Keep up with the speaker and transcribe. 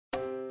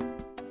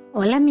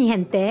Hola, mi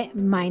gente.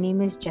 My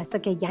name is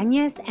Jessica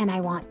Yanez, and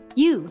I want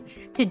you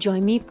to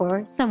join me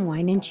for some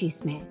Wine and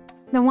Chisme.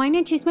 The Wine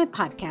and Chisme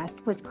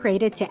podcast was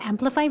created to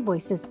amplify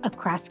voices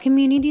across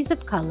communities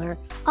of color,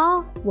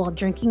 all while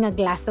drinking a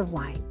glass of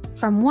wine.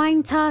 From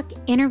wine talk,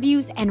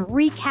 interviews, and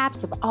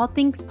recaps of all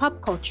things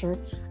pop culture,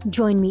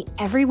 join me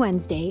every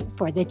Wednesday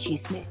for the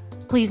Chisme.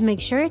 Please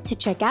make sure to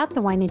check out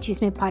the Wine and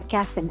Chisme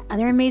podcast and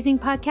other amazing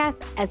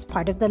podcasts as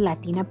part of the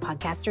Latina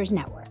Podcasters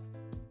Network.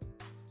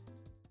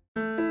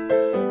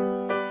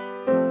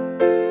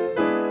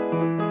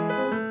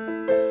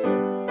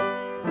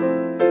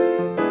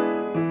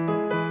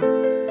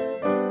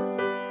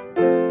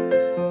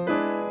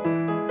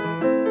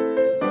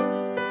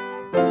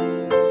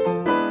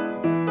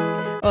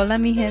 Hola,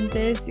 mi gente.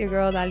 It's your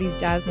girl, Dalis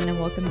Jasmine, and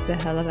welcome to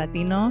Hella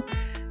Latino.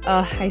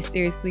 I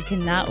seriously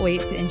cannot wait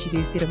to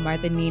introduce you to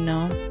Martha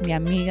Nino, mi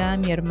amiga,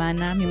 mi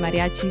hermana, mi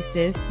mariachi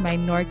sis, my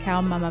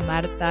NorCal Mama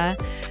Marta,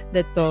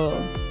 de todo.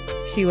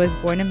 She was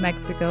born in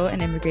Mexico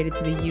and immigrated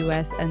to the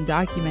U.S.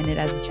 undocumented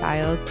as a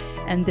child,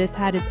 and this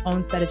had its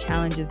own set of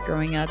challenges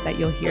growing up that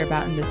you'll hear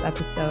about in this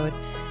episode.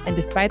 And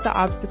despite the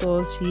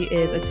obstacles, she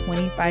is a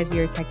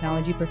 25-year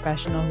technology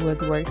professional who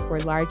has worked for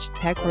large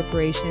tech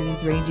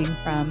corporations ranging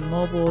from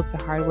mobile to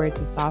hardware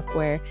to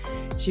software.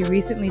 She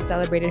recently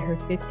celebrated her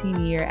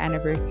 15-year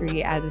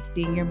anniversary as a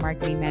senior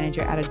marketing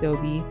manager at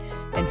Adobe.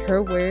 In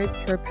her words,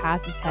 her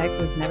path to tech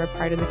was never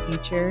part of the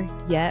future,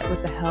 yet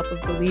with the help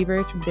of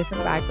believers from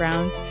different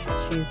backgrounds,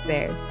 she is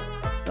there.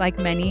 Like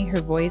many,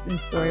 her voice and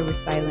story were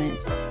silent.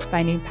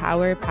 Finding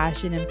power,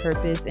 passion, and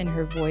purpose in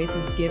her voice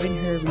has given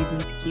her a reason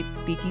to keep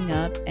speaking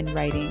up and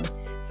writing.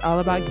 It's all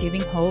about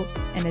giving hope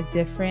and a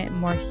different,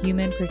 more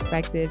human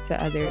perspective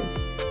to others.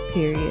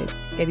 Period.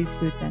 Que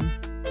disfruten.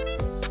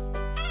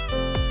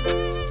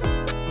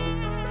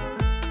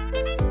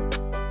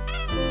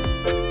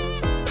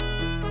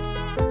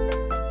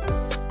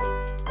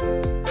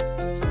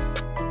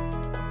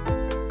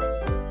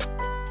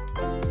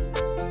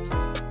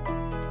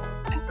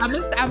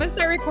 I'm gonna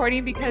start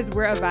recording because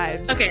we're a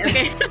vibe. Okay.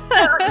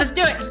 Let's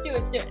do it.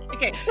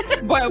 Okay.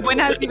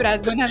 Buenas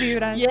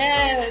vibras.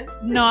 Yes.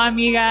 No,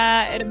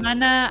 amiga,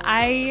 hermana,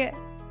 I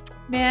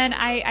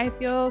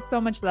feel so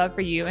much love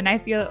for you. And I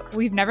feel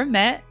we've never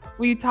met.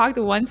 We talked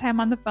one time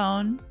on the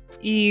phone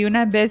y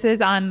unas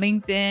veces on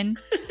LinkedIn.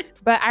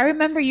 But I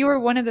remember you were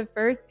one of the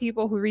first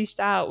people who reached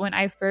out when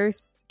I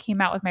first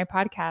came out with my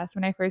podcast,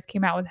 when I first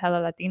came out with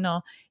Hella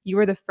Latino. You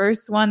were the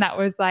first one that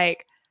was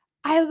like,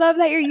 I love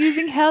that you're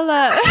using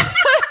Hella.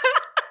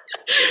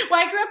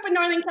 Well, I grew up in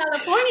Northern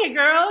California,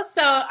 girl.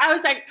 So I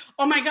was like,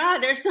 oh my God,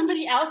 there's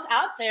somebody else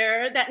out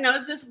there that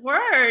knows this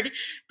word.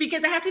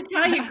 Because I have to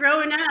tell you,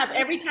 growing up,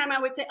 every time I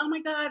would say, oh my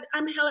God,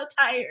 I'm hella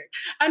tired,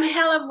 I'm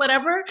hella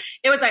whatever,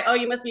 it was like, oh,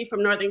 you must be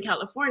from Northern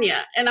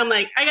California. And I'm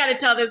like, I got to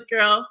tell this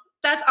girl,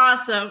 that's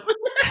awesome.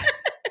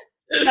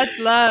 That's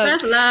love.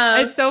 That's love.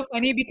 It's so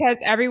funny because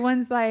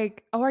everyone's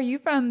like, oh, are you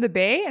from the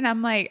Bay? And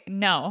I'm like,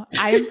 no,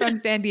 I am from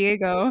San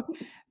Diego.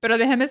 Pero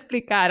déjame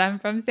explicar, I'm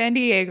from San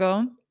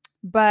Diego,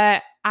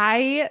 but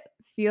I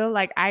feel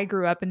like I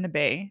grew up in the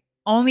Bay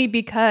only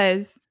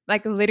because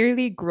like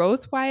literally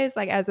growth-wise,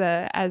 like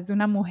as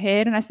una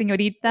mujer, una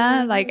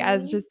señorita, like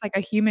as just like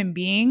a human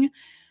being,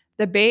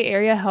 the Bay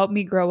Area helped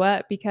me grow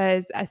up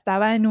because I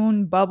estaba en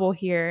un bubble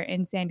here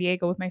in San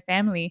Diego with my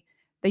family.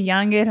 The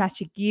youngest, la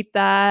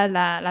chiquita,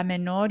 la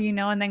menor, you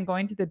know, and then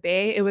going to the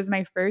Bay, it was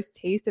my first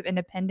taste of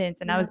independence.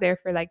 And I was there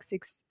for like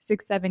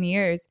 7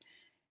 years.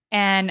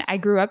 And I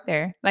grew up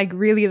there. Like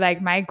really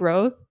like my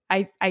growth,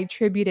 I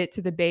attribute it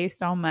to the Bay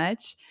so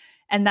much.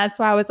 And that's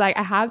why I was like,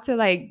 I have to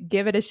like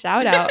give it a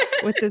shout out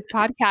with this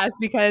podcast,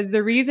 because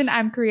the reason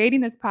I'm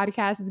creating this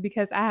podcast is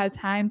because I had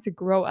time to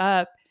grow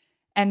up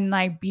and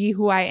like be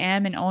who I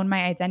am and own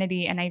my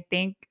identity. And I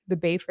thank the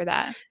Bay for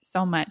that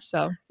so much.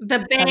 So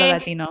the Bay,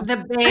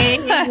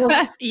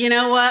 you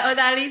know what,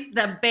 Odalis?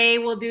 The Bay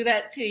will do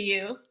that to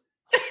you.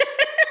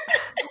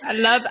 I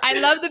love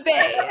the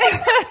Bay.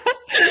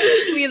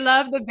 We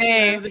love the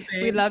Bay.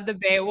 We love the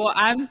Bay. Well,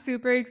 I'm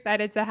super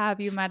excited to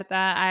have you,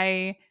 Marta.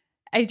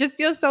 I just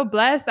feel so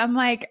blessed. I'm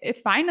like,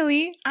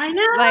 finally. I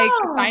know. Like,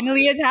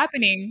 finally it's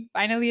happening.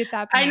 I know.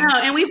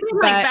 And we've been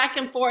like back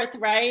and forth,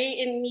 right?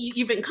 And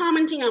you've been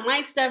commenting on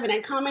my stuff and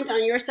I comment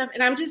on your stuff.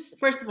 And I'm just,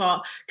 first of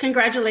all,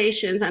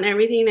 congratulations on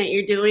everything that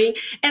you're doing.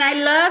 And I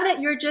love that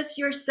you're just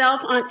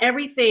yourself on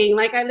everything.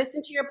 Like I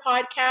listen to your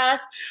podcast.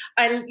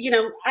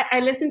 I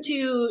listen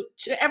to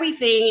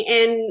everything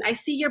and I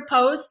see your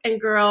posts and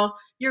girl,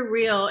 you're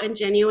real and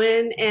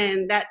genuine.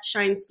 And that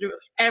shines through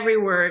every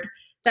word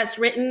that's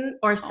written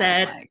or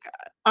said. Oh my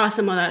God.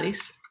 Awesome,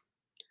 Odalis.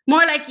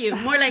 More like you.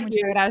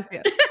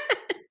 Gracias.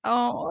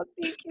 Oh,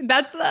 thank you.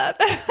 That's love.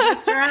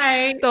 That's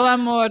right. Todo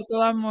amor.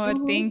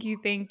 Mm-hmm.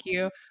 Thank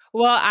you.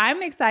 Well,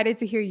 I'm excited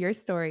to hear your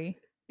story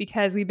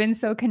because we've been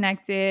so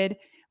connected.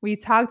 We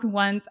talked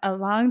once a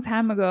long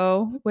time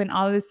ago when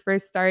all this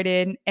first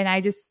started, and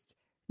I just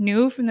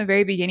knew from the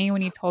very beginning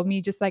when you told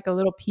me just like a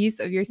little piece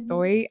of your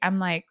story, I'm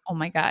like, oh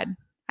my God,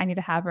 I need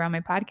to have her on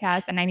my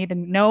podcast and I need to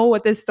know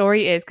what this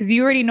story is. Cause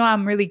you already know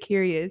I'm really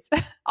curious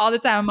all the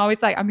time. I'm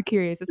always like, I'm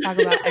curious. Let's talk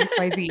about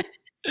XYZ.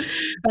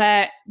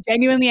 But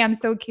genuinely, I'm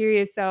so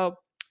curious. So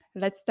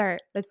let's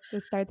start. Let's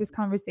start this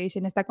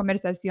conversation, esta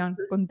conversación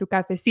con tu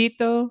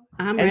cafecito,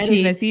 I'm el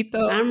ready.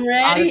 chismecito, I'm all the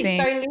ready.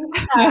 things.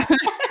 Estoy lista.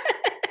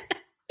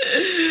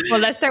 Well,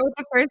 let's start with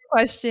the first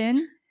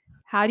question.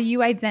 How do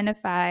you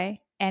identify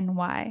and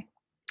why?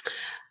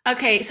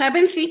 Okay, so I've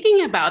been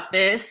thinking about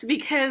this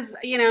because,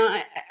 you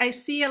know, I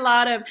see a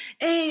lot of,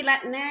 hey,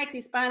 Latinx,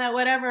 Hispana,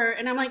 whatever.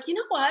 And I'm like, you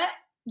know what?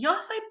 Yo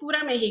soy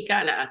pura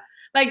mexicana.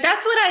 Like,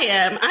 that's what I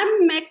am.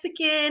 I'm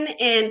Mexican,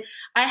 and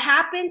I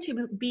happen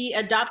to be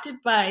adopted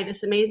by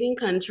this amazing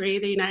country,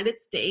 the United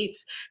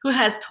States, who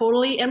has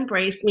totally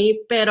embraced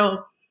me,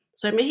 pero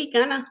soy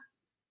mexicana.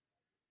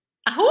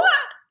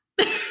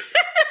 Ahua!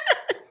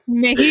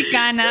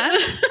 Mexicana.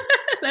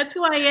 That's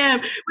who I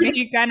am.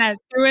 Mexicana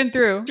through and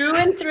through. Through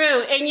and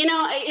through. And, you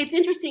know, it's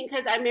interesting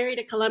because I married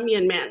a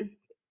Colombian man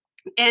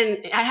and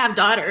I have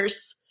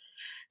daughters.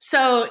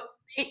 So,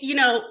 you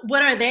know,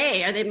 what are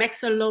they? Are they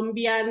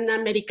Mexicolombian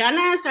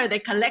Americanas? Are they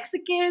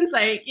Calexicans?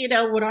 Like, you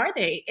know, what are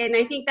they? And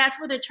I think that's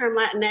where the term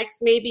Latinx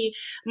maybe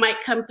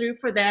might come through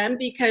for them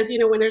because, you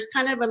know, when there's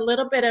kind of a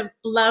little bit of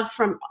love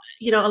from,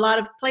 you know, a lot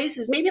of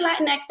places, maybe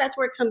Latinx, that's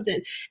where it comes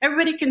in.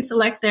 Everybody can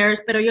select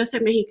theirs, pero yo soy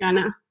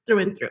mexicana through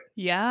and through.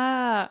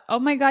 Yeah. Oh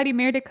my God, you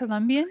married a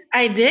Colombian?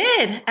 I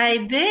did.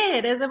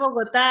 Es de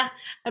Bogotá.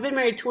 I've been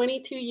married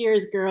 22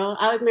 years, girl.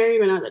 I was married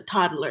when I was a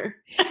toddler.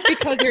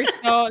 Because you're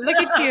so, look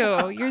at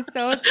you. You're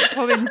so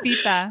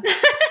jovencita.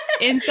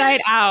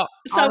 Inside out.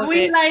 So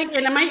we like,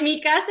 en mi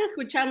casa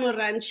escuchamos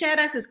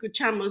rancheras,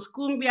 escuchamos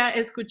cumbia,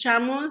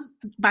 escuchamos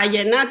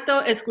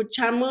vallenato,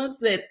 escuchamos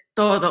de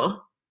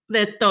todo.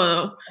 De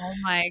todo. Oh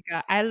my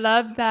God. I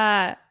love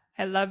that.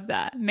 I love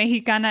that.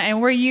 Mexicana.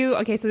 And were you,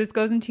 okay, so this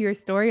goes into your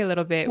story a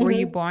little bit. Mm-hmm. Were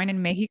you born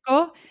in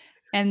Mexico?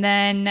 And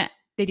then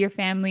did your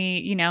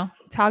family, you know,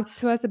 talk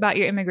to us about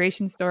your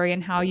immigration story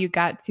and how you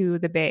got to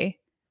the Bay?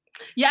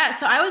 Yeah,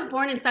 so I was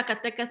born in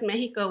Zacatecas,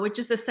 Mexico, which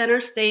is the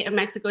center state of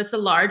Mexico. It's a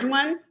large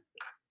one.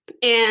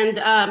 And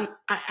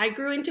I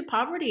grew into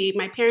poverty.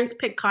 My parents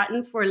picked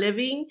cotton for a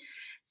living.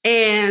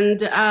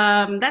 And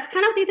that's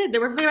kind of what they did. They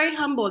were very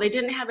humble. They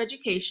didn't have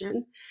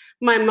education.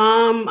 My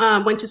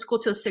mom went to school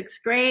till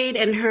 6th grade,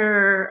 and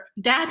her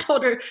dad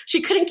told her she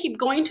couldn't keep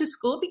going to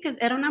school because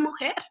era una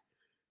mujer.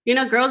 You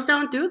know, girls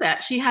don't do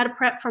that. She had to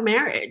prep for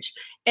marriage.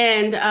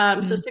 And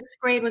so 6th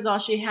grade was all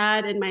she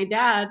had. And my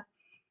dad,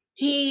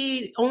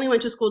 he only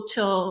went to school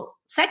till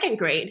 2nd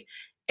grade.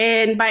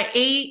 And by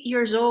 8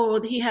 years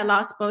old, he had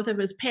lost both of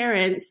his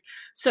parents.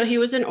 So he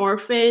was an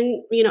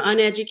orphan, you know,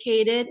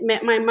 uneducated,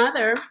 met my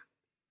mother,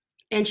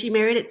 and she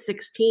married at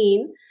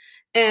 16.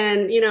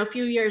 And, you know, a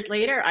few years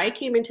later, I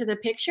came into the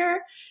picture.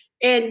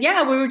 And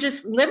yeah, we were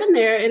just living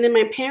there. And then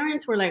my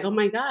parents were like, oh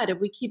my God, if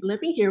we keep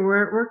living here,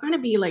 we're going to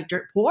be like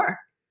dirt poor.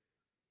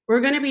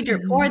 We're going to be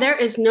dirt poor. There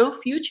is no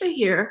future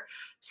here.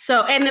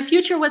 So, and the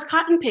future was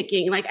cotton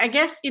picking. Like, I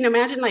guess, you know,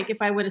 imagine like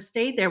if I would have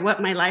stayed there, what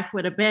my life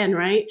would have been,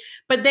 right?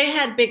 But they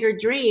had bigger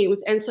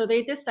dreams. And so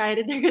they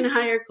decided they're going to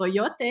hire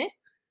coyote,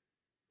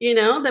 you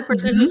know, the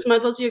person who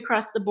smuggles you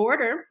across the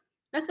border.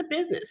 That's a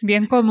business.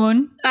 Bien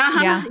común.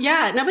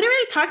 Yeah. Nobody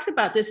really talks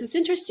about this. It's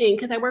interesting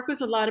because I work with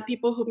a lot of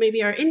people who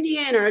maybe are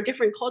Indian or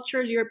different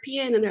cultures,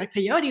 European, and they're like,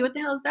 coyote, what the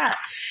hell is that?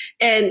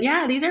 And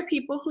yeah, these are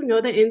people who know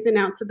the ins and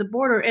outs of the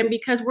border. And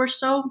because we're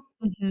so,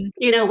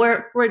 you know,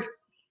 we're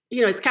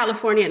you know, it's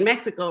California and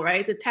Mexico,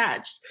 right? It's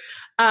attached.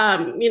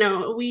 You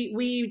know,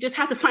 we just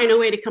have to find a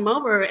way to come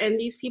over. And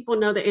these people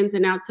know the ins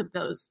and outs of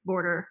those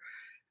border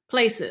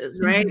places,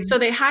 right? So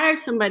they hired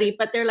somebody,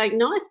 but they're like,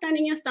 no, esta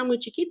niña está muy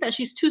chiquita.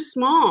 She's too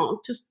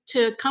small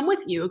to come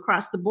with you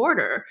across the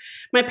border.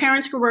 My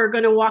parents were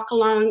going to walk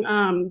along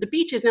the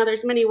beaches. Now,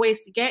 there's many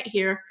ways to get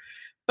here,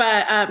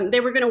 but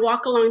they were going to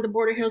walk along the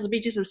border hills,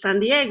 beaches of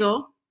San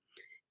Diego.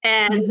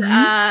 And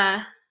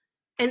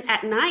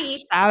at night,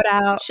 shout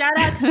out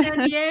to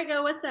San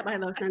Diego. What's up? I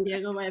love San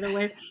Diego, by the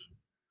way.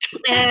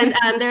 And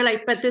they're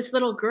like, but this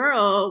little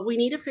girl, we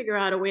need to figure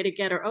out a way to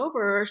get her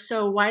over.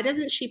 So why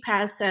doesn't she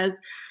pass as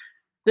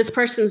this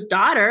person's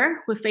daughter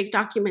with fake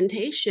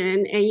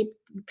documentation, and you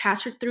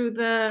pass her through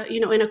the, you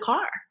know, in a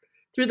car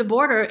through the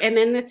border. And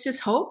then let's just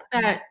hope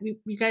that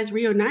you guys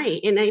reunite.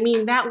 And I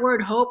mean, that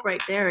word hope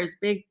right there is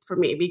big for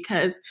me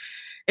because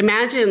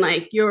imagine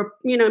like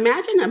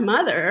imagine a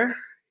mother,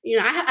 you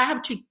know, I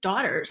have 2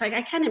 daughters. Like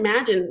I can't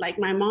imagine like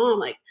my mom,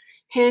 like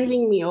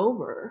handing me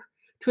over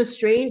to a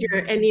stranger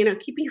and, you know,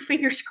 keeping your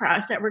fingers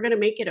crossed that we're going to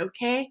make it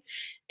okay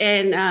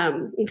and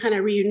kind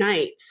of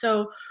reunite.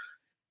 So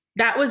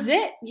that was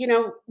it. You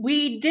know,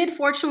 we did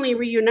fortunately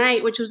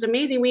reunite, which was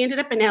amazing. We ended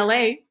up in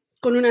LA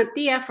con una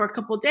tía for a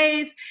couple of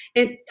days.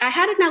 And I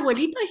had an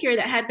abuelito here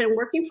that had been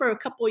working for a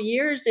couple of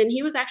years. And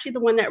he was actually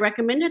the one that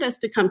recommended us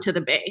to come to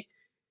the Bay.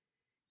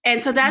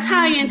 And so that's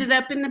how I ended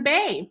up in the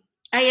Bay.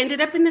 I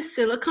ended up in the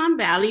Silicon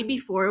Valley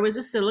before it was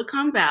a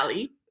Silicon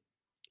Valley,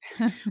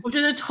 which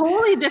was a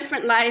totally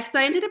different life. So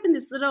I ended up in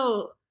this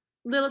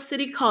little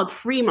city called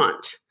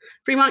Fremont,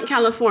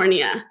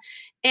 California.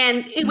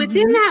 And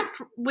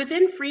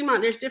within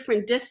Fremont, there's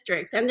different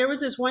districts. And there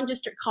was this one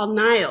district called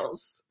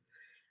Niles.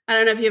 I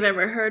don't know if you've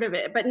ever heard of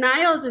it, but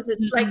Niles is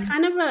like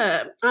kind of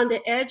on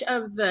the edge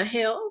of the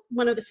hill,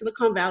 one of the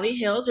Silicon Valley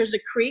hills. There's a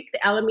creek,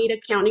 the Alameda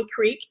County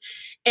Creek.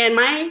 And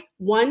my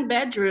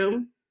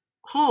 1-bedroom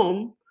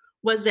home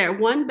was there,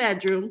 1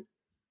 bedroom.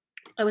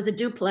 It was a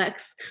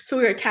duplex. So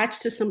we were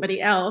attached to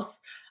somebody else.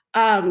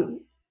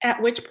 At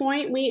which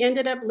point we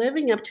ended up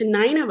living up to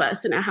 9 of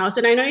us in a house.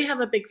 And I know you have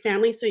a big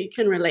family, so you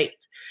can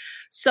relate.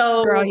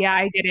 So, girl, yeah,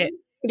 I did it.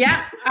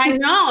 Yeah, I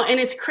know. And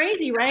it's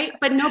crazy, right?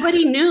 But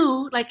nobody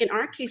knew, like in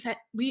our case, that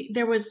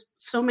there was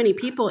so many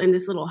people in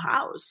this little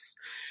house.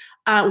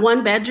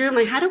 1 bedroom,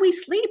 like how do we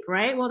sleep,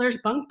 right? Well, there's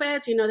bunk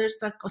beds, there's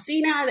the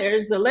cocina,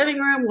 there's the living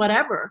room,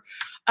 whatever.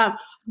 But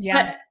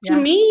to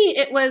me,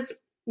 it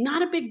was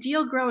not a big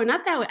deal growing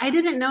up that way. I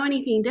didn't know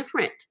anything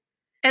different.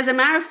 As a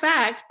matter of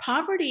fact,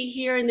 poverty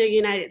here in the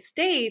United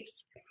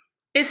States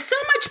is so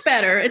much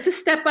better. It's a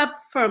step up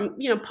from,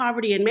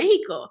 poverty in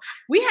Mexico.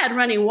 We had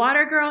running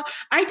water, girl.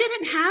 I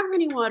didn't have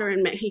running water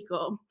in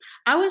Mexico.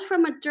 I was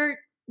from a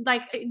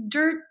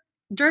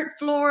dirt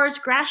floors,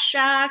 grass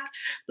shack.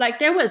 Like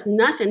there was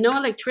nothing, no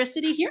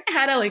electricity. Here I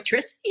had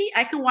electricity.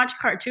 I can watch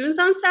cartoons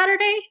on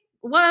Saturday.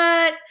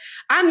 What?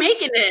 I'm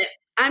making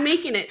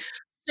it.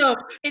 So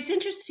it's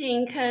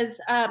interesting because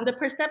the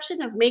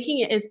perception of making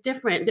it is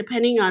different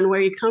depending on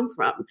where you come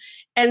from.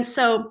 And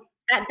so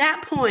at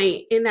that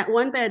point, in that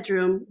 1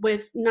 bedroom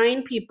with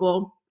 9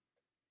 people,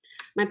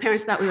 my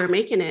parents thought we were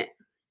making it.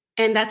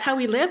 And that's how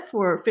we lived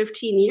for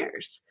 15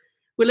 years.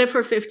 We lived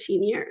for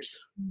 15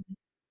 years.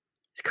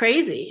 It's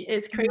crazy.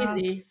 It's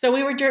crazy. Yeah. So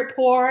we were dirt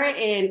poor,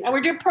 and we're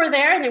dirt poor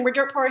there, and then we're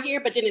dirt poor here,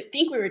 but didn't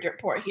think we were dirt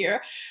poor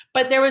here.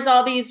 But there was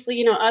all these,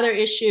 other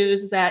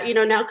issues that,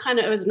 now kind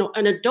of as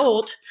an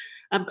adult,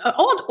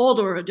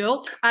 older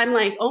adult, I'm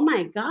like, oh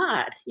my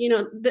God,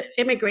 the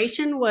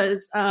immigration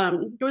was, there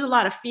was a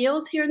lot of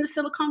fields here in the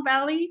Silicon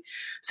Valley.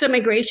 So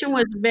immigration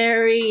was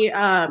very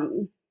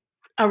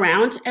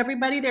around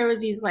everybody. There was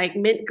these like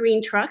mint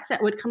green trucks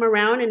that would come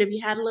around. And if you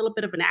had a little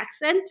bit of an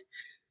accent,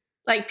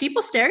 like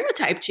people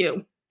stereotyped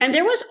you. And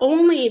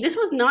this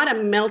was not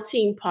a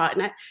melting pot.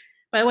 And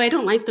by the way, I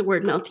don't like the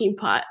word melting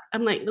pot.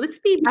 I'm like, let's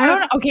be. I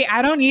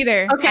don't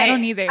either. Okay. I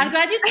don't either. I'm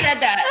glad you said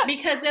that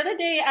because the other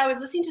day I was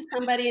listening to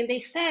somebody and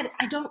they said,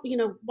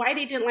 why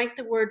they didn't like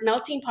the word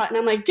melting pot. And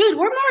I'm like, dude,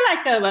 we're more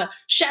like a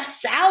chef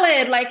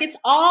salad. Like it's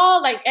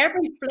all like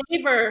every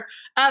flavor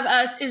of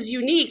us is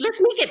unique. Let's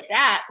make it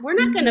that. We're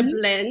not going to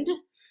blend.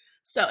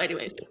 So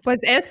anyways. Pues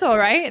eso,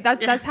 right?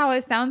 That's how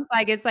it sounds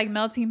like. It's like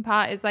melting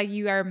pot. It's like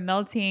you are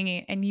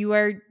melting and you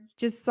are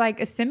just like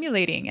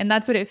assimilating. And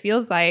that's what it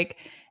feels like.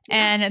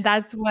 And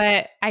that's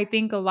what I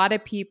think a lot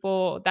of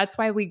people, that's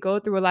why we go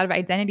through a lot of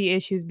identity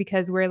issues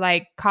because we're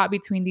like caught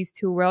between these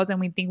two worlds and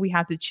we think we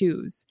have to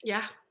choose.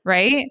 Yeah.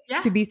 Right? Yeah.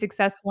 To be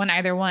successful in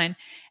either one.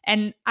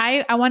 And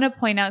I want to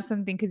point out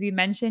something because you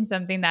mentioned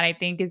something that I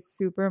think is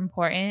super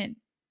important.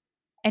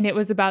 And it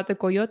was about the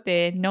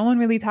coyote. No one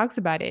really talks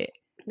about it.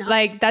 No.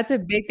 Like that's a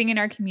big thing in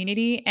our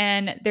community.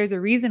 And there's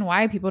a reason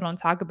why people don't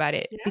talk about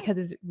it because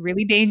it's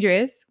really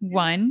dangerous.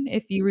 One,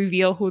 if you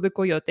reveal who the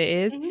coyote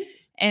is. Mm-hmm.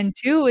 And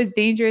 2, is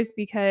dangerous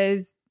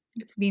because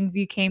it means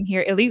you came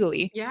here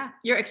illegally. Yeah.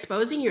 You're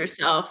exposing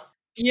yourself.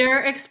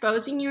 You're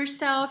exposing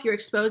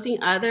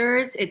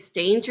others. It's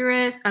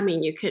dangerous. I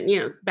mean, you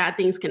can, bad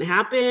things can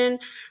happen.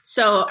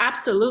 So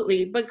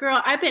absolutely. But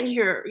girl, I've been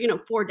here,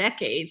 4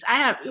 decades. I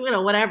have,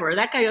 whatever.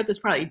 That coyote's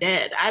probably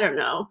dead. I don't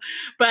know.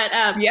 But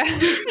yeah.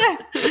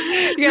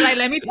 You're like,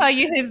 let me tell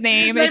you his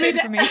name, his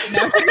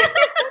information.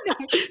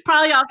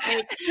 Probably all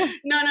fake.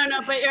 No.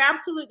 But you're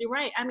absolutely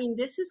right. I mean,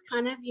 this is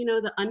kind of,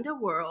 the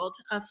underworld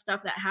of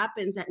stuff that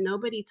happens that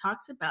nobody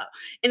talks about.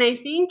 And I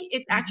think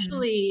it's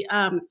actually,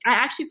 I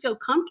actually feel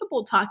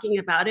comfortable talking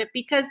about it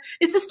because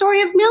it's a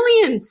story of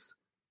millions.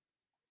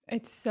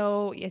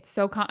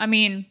 I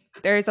mean,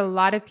 there's a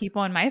lot of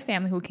people in my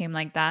family who came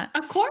like that.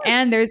 Of course.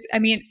 And there's, I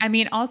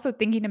mean, also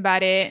thinking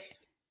about it,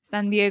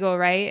 San Diego,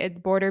 right? It's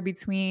border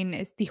between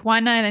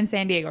Tijuana and then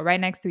San Diego, right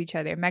next to each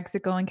other,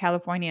 Mexico and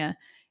California.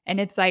 And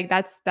it's like,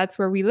 that's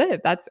where we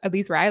live. That's at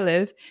least where I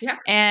live. Yeah.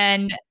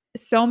 And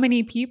so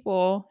many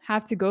people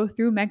have to go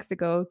through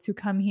Mexico to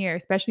come here,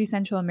 especially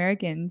Central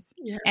Americans.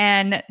 Yeah.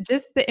 And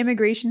just the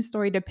immigration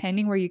story,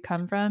 depending where you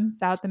come from,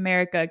 South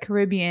America,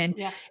 Caribbean,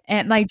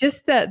 and like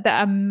just the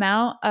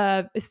amount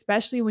of,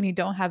 especially when you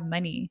don't have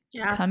money,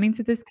 coming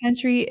to this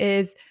country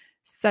is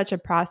such a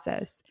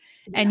process.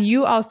 Yeah. And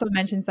you also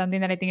mentioned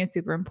something that I think is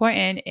super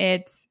important.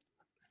 It's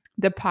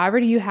the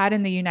poverty you had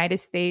in the United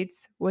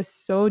States was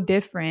so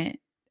different.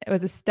 It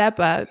was a step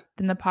up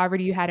than the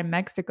poverty you had in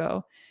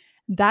Mexico.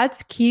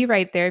 That's key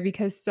right there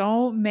because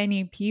so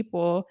many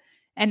people,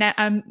 and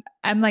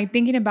I'm like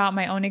thinking about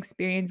my own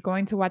experience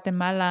going to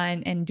Guatemala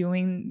and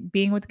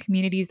being with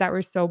communities that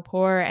were so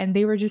poor and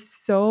they were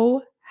just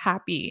so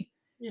happy.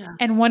 Yeah.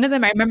 And one of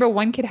them, I remember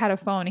one kid had a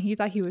phone and he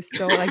thought he was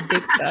so like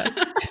big stuff.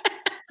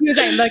 He was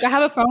like, look, I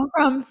have a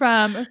phone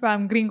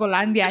from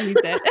Gringolandia, he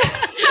said.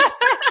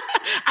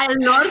 Al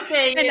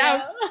norte,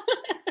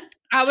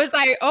 I was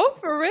like, "Oh,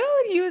 for real?"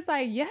 And he was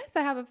like, "Yes,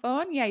 I have a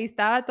phone." Yeah, y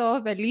estaba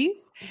todo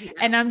feliz. Yeah.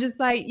 And I'm just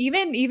like,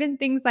 even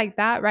things like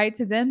that, right?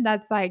 To them,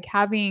 that's like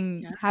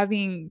having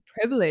Yeah.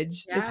 privilege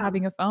is Yeah.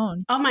 having a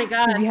phone Oh my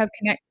God. because you have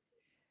connect.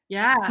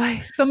 Yeah.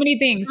 So many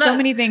things, so Look.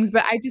 many things.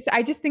 But I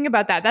just think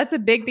about that. That's a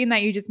big thing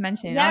that you just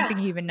mentioned. I don't Yeah. think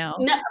you even know.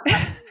 No.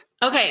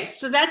 Okay,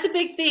 so that's a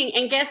big thing.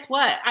 And guess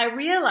what? I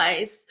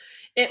realized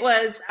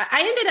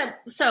I ended up,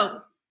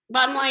 so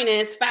bottom line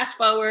is fast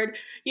forward,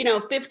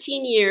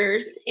 15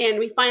 years, and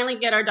we finally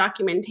get our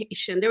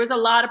documentation. There was a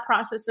lot of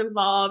process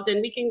involved,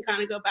 and we can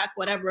kind of go back,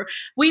 whatever.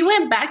 We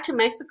went back to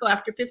Mexico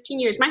after 15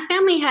 years. My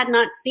family had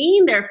not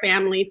seen their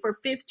family for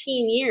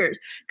 15 years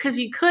because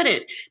you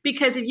couldn't.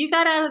 Because if you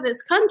got out of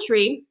this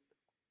country,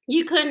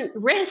 you couldn't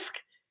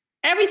risk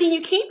everything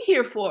you came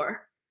here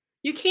for.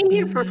 You came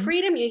here for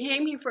freedom. You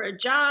came here for a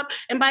job.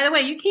 And by the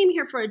way, you came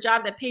here for a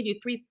job that paid you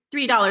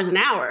 $3 an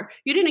hour.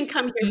 You didn't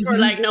come here for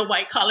like no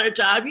white collar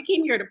job. You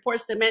came here to pour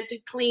cement, to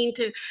clean,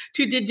 to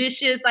do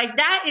dishes. Like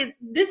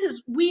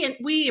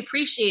we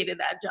appreciated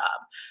that job,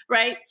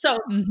 right? So,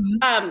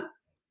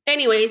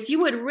 anyways,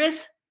 you would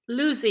risk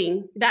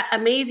losing that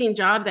amazing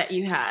job that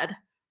you had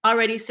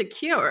already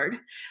secured.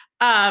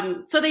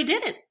 So they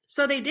didn't.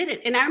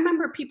 And I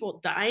remember people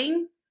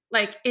dying.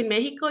 Like in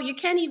Mexico, you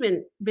can't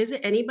even visit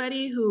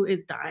anybody who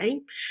is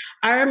dying.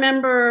 I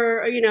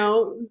remember,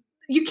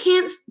 you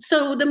can't.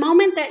 So the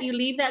moment that you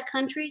leave that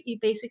country, you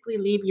basically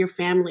leave your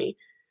family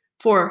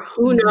for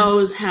who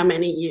knows how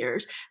many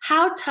years.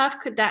 How tough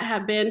could that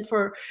have been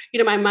for,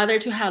 my mother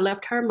to have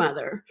left her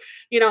mother,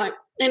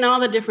 and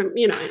all the different,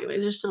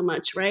 anyways, there's so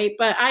much, right?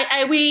 But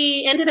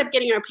we ended up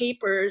getting our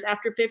papers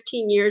after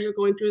 15 years of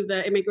going through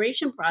the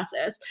immigration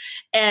process.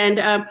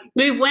 And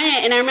we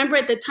went, and I remember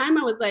at the time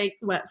I was like,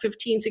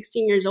 15,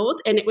 16 years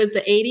old, and it was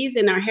the 80s,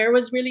 and our hair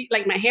was really,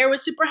 like, my hair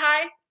was super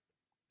high.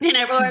 And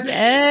I wrote,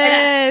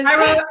 yes.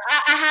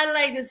 I had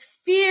like this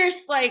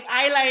fierce, like,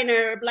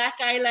 eyeliner, black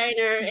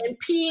eyeliner, and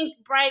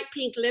bright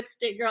pink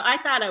lipstick, girl. I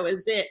thought I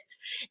was it.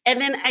 And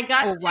then I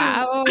got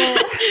wow.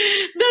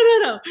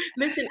 No.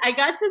 Listen, I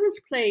got to this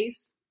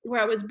place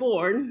where I was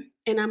born,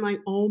 and I'm like,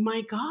 oh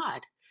my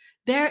God,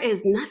 there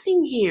is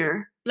nothing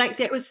here. Like,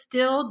 there was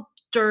still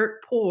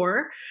dirt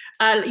poor.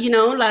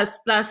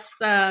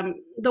 The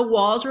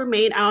walls were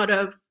made out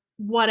of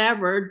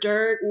whatever,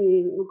 dirt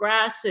and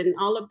grass and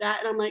all of that.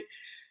 And I'm like,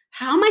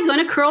 how am I going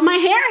to curl my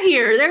hair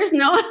here? There's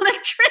no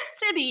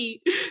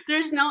electricity.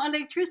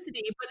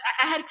 But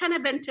I had kind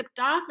of been tipped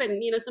off,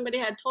 and somebody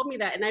had told me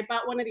that, and I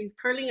bought one of these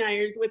curling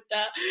irons with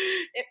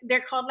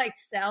they're called like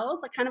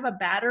cells, like kind of a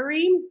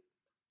battery.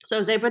 So I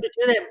was able to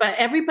do that. But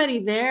everybody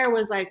there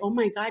was like, oh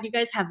my God, you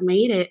guys have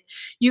made it.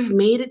 You've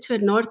made it to El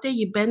Norte.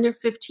 You've been there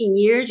 15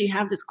 years. You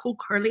have this cool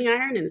curling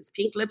iron and it's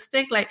pink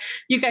lipstick. Like,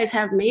 you guys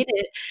have made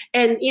it.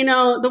 And,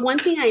 the one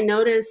thing I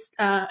noticed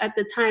at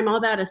the time, all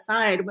that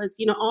aside, was,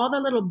 all the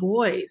little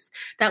boys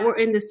that were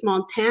in this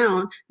small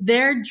town,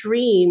 their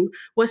dream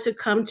was to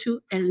come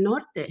to El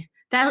Norte.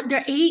 That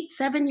they're 8,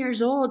 7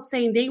 years old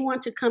saying they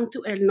want to come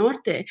to El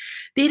Norte. They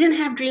didn't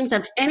have dreams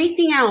of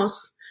anything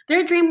else.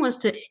 Their dream was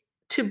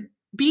to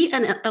be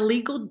an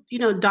illegal,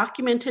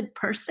 documented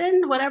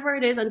person, whatever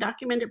it is,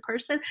 undocumented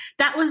person.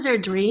 That was their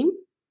dream.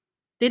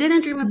 They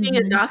didn't dream of being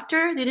a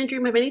doctor. They didn't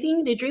dream of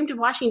anything. They dreamed of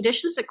washing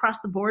dishes across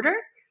the border.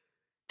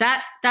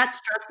 That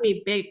struck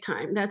me big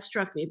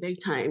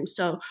time.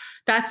 So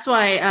that's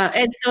why,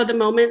 and so the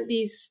moment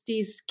these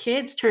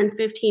kids turn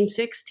 15,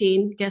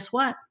 16, guess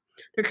what?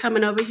 They're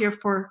coming over here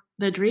for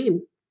the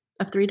dream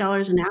of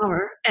 $3 an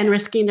hour and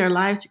risking their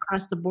lives to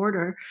cross the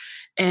border.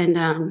 And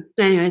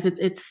anyways,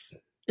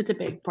 it's a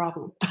big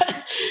problem.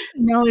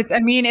 No, it's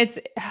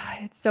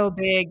so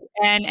big.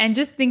 And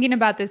just thinking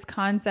about this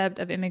concept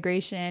of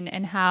immigration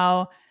and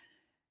how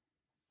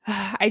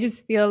I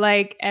just feel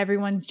like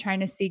everyone's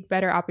trying to seek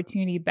better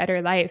opportunity,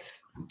 better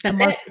life, a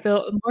more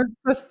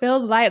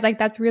fulfilled life. Like,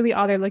 that's really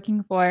all they're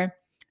looking for.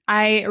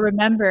 I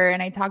remember,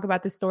 and I talk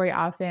about this story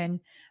often,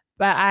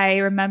 but I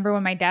remember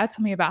when my dad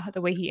told me about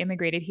the way he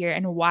immigrated here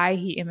and why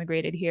he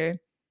immigrated here.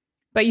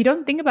 But you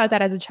don't think about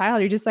that as a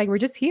child. You're just like, we're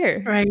just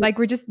here. Right. Like,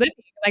 we're just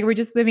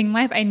living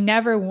life. I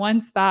never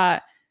once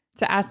thought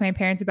to ask my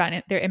parents about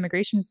their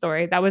immigration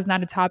story. That was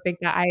not a topic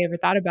that I ever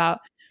thought about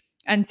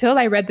until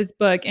I read this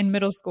book in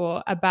middle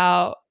school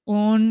about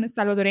un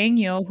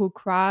salvadoreño who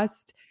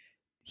crossed.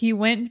 He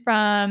went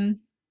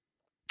from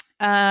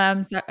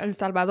El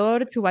Salvador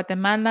to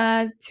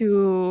Guatemala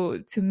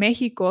to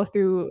Mexico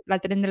through La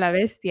Tren de la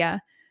Bestia,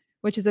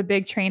 which is a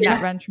big train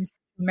that runs from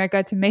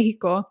America to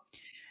Mexico.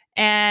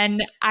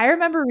 And I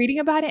remember reading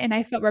about it and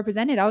I felt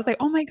represented. I was like,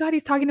 oh my God,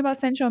 he's talking about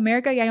Central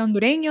America y hay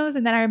hondureños.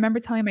 And then I remember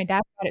telling my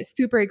dad about it,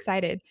 super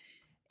excited.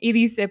 Y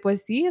dice,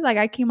 pues sí, like,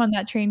 I came on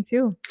that train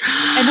too.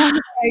 And I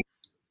was like,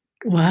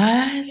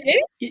 what?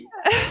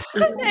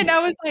 And I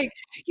was like,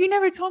 you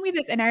never told me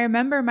this. And I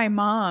remember my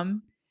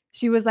mom,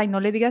 she was like, no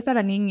le digas a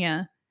la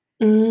niña.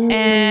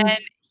 And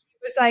he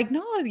was like,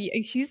 no,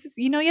 she's,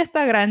 ya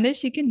está grande.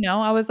 She can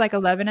know. I was like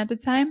 11 at the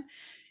time.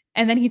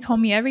 And then he told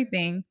me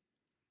everything.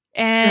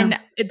 And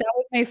that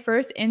was my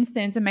first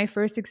instance and my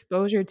first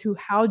exposure to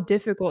how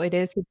difficult it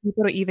is for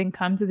people to even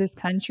come to this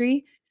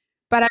country.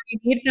 But I mean,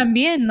 here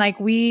también, like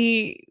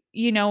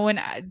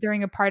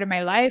during a part of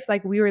my life,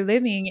 like we were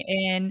living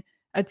in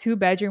a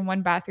 2-bedroom,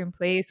 1-bathroom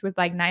place with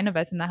like 9 of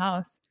us in the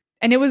house.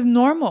 And it was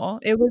normal.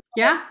 It was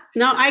Yeah.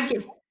 No, I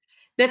get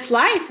that's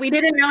life. We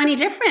didn't know any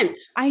different.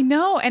 I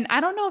know, and I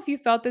don't know if you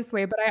felt this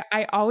way, but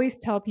I always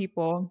tell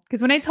people,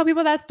 because when I tell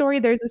people that story,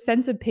 there's a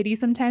sense of pity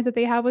sometimes that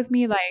they have with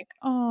me, like,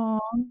 "Oh,"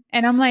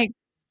 and I'm like,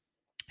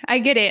 I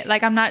get it.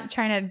 Like, I'm not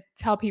trying to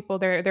tell people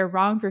they're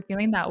wrong for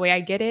feeling that way. I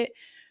get it.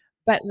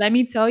 But let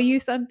me tell you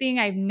something,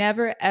 I've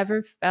never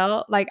ever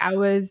felt like I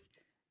was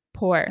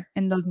poor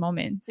in those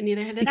moments. And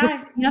neither did Because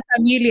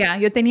I.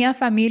 yo tenía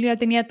familia,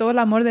 tenía todo el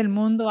amor del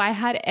mundo. I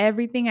had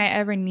everything I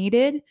ever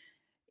needed.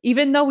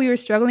 Even though we were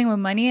struggling with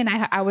money and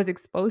I was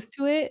exposed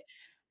to it,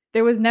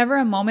 there was never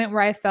a moment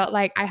where I felt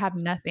like I have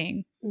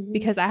nothing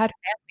because I had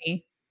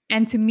family.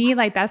 And to me,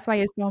 like, that's why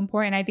it's so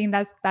important. I think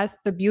that's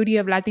the beauty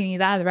of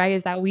Latinidad, right?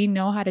 Is that we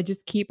know how to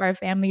just keep our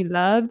family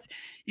loved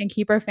and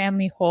keep our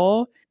family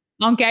whole.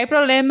 Aunque hay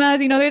problemas,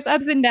 there's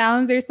ups and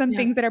downs. There's some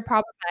things that are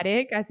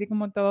problematic, así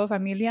como todo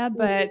familia,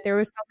 but there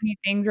were so many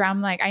things where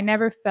I'm like, I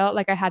never felt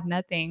like I had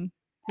nothing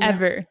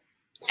ever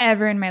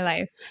in my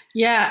life.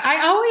 Yeah,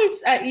 I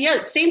always,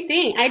 same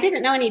thing. I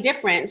didn't know any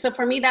different. So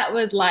for me, that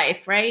was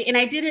life, right? And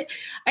I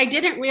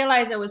didn't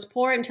realize I was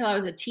poor until I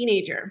was a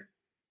teenager.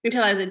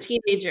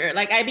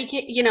 Like I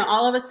became,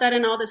 all of a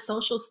sudden, all the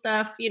social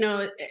stuff,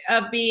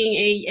 of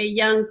being a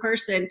young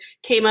person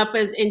came up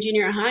as in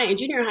junior high. And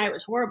junior high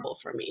was horrible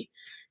for me.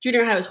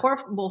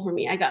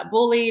 I got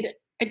bullied.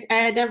 I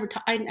had never,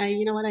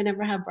 you know what? I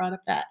never have brought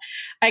up that.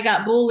 I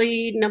got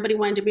bullied. Nobody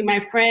wanted to be my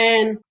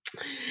friend.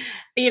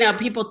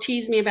 People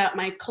tease me about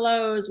my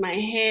clothes, my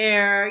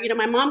hair.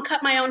 My mom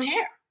cut my own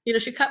hair.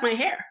 She cut my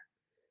hair.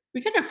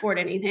 We couldn't afford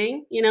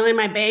anything. In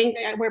my bank,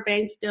 I wear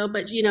bangs still,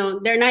 but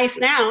they're nice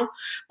now.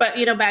 But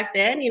back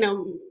then,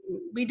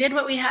 we did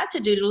what we had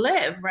to do to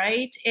live,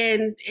 right?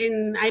 And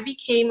I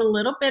became a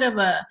little bit of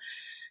a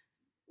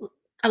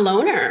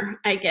loner,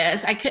 I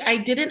guess. I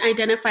didn't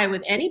identify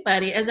with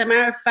anybody. As a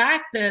matter of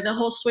fact, the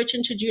whole switch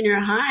into junior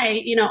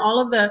high, all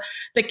of the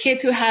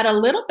kids who had a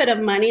little bit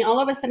of money all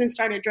of a sudden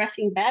started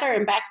dressing better.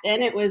 And back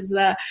then it was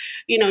the,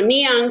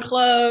 neon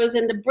clothes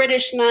and the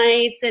British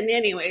Knights. And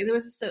anyways, it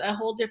was just a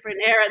whole different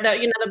era,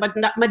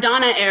 the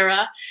Madonna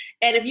era.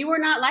 And if you were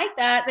not like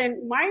that, then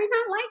why are you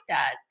not like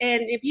that?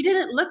 And if you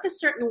didn't look a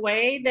certain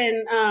way,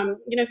 then,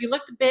 if you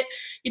looked a bit,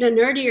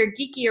 nerdy or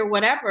geeky or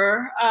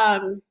whatever,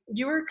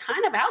 you were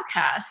kind of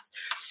outcast.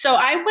 So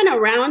I went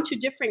around to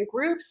different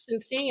groups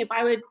and seeing if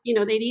I would,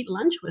 they'd eat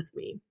lunch with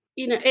me,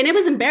 and it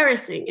was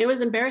embarrassing.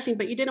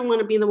 But you didn't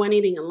want to be the one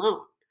eating alone.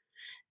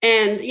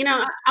 And,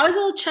 I was a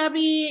little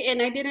chubby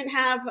and I didn't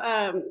have,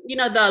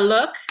 the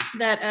look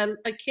that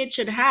a kid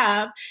should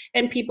have.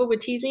 And people would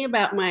tease me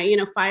about my,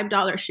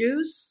 $5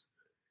 shoes.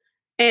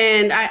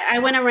 And I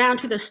went around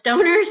to the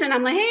stoners and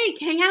I'm like, hey,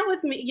 hang out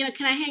with me.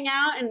 Can I hang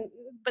out?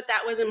 But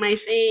that wasn't my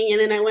thing.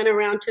 And then I went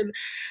around to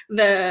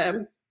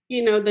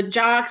the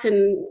jocks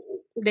and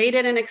they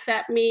didn't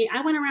accept me.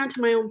 I went around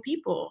to my own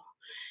people,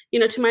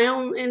 to my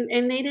own,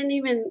 and they didn't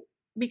even,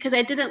 because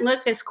I didn't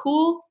look as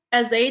cool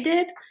as they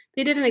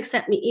didn't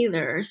accept me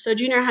either. So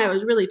junior high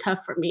was really tough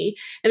for me.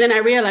 And then I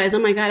realized, oh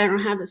my God, I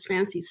don't have this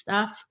fancy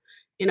stuff,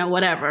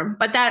 whatever.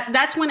 But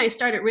that's when I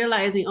started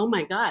realizing, oh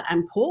my God,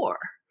 I'm poor.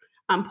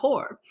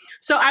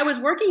 So I was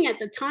working at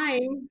the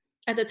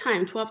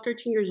time, 12,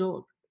 13 years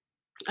old.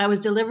 I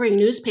was delivering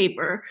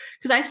newspaper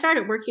because I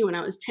started working when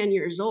I was 10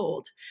 years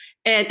old.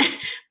 And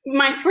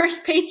my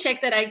first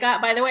paycheck that I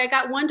got, by the way, I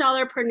got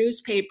 $1 per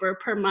newspaper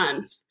per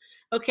month.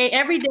 Okay,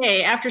 every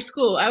day after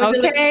school, I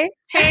would okay.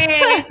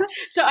 Hey,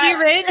 so I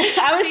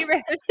was.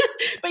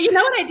 But you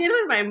know what I did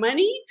with my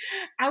money?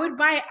 I would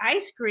buy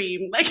ice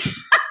cream. Like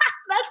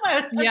that's why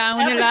I was. Yeah,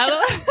 un helado.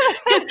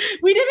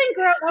 We didn't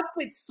grow up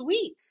with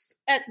sweets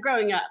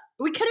growing up.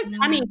 We could have.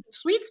 I mean,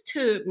 sweets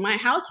to my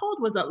household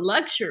was a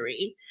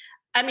luxury.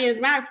 I mean, as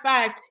a matter of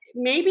fact,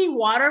 maybe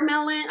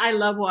watermelon. I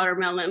love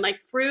watermelon, like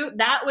fruit.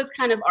 That was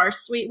kind of our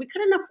sweet. We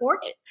couldn't afford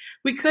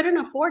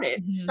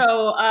it. Mm-hmm.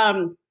 So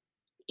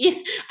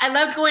I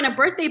loved going to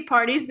birthday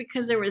parties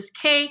because there was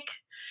cake.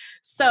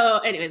 So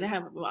anyway, they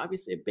have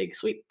obviously a big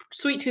sweet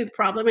tooth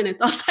problem, and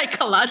it's all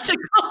psychological.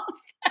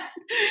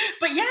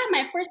 But yeah,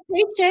 my first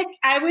paycheck,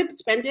 I would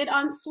spend it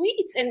on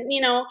sweets. And,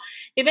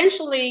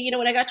 eventually,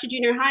 when I got to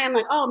junior high, I'm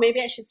like, oh, maybe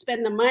I should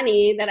spend the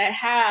money that I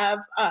have,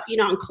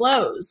 on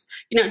clothes,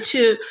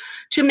 to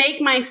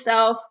make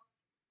myself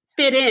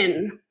fit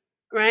in.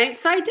 Right.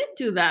 So I did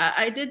do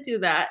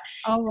that.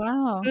 Oh,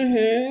 wow.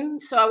 Mm-hmm.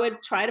 So I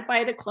would try to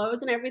buy the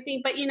clothes and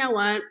everything. But you know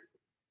what?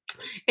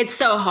 It's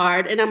so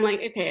hard. And I'm like,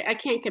 okay, I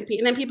can't compete.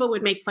 And then people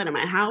would make fun of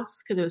my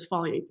house because it was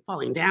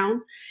falling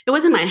down. It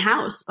wasn't my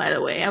house, by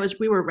the way.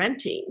 We were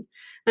renting.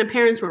 My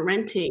parents were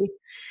renting.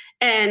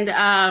 And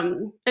as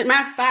a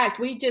matter of fact,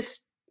 we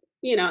just,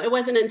 it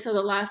wasn't until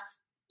the last,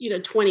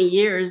 20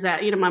 years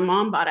that, my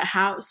mom bought a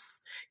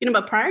house.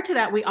 But prior to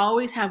that, we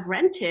always have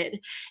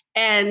rented.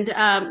 And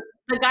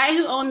the guy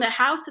who owned the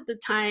house at the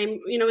time,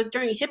 it was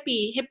during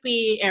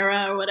hippie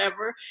era or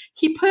whatever.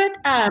 He put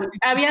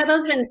había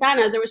dos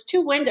ventanas. There was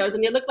two windows,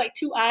 and they looked like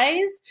two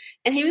eyes.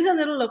 And he was a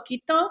little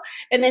loquito.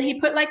 And then he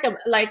put like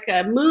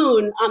a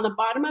moon on the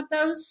bottom of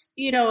those,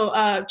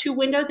 two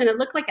windows, and it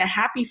looked like a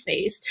happy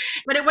face.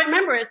 But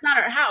remember, it's not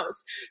our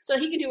house, so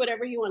he can do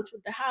whatever he wants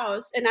with the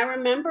house. And I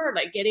remember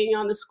like getting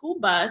on the school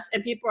bus,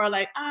 and people are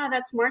like,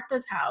 that's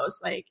Martha's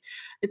house, like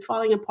it's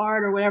falling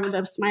apart or whatever,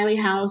 the smiley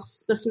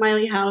house.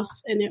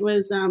 And it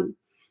was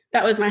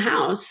that was my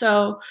house.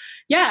 So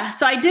yeah,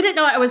 so I didn't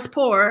know I was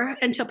poor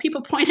until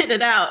people pointed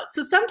it out.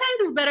 So sometimes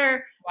it's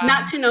better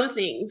not to know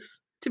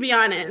things, to be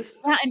honest.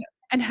 Yeah,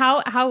 and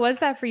how was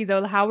that for you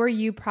though? How were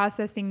you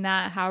processing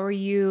that? How were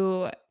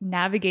you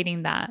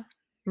navigating that?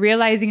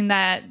 Realizing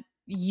that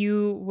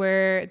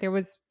there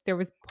was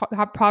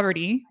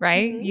poverty,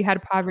 right? Mm-hmm. You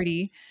had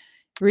poverty.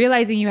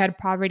 Realizing you had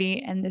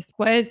poverty, and this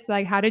was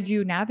like, how did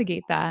you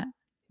navigate that?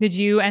 Did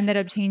you ended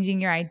up changing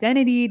your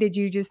identity? Did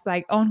you just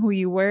like own who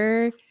you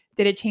were?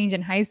 Did it change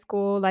in high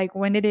school? Like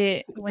when did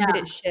it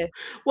shift?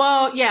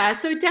 Well, yeah,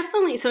 so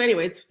definitely. So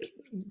anyways,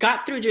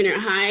 got through junior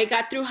high,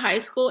 got through high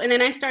school, and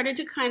then I started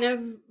to kind of,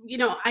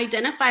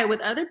 identify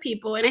with other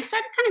people, and I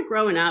started kind of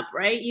growing up,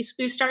 right? You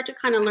start to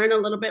kind of learn a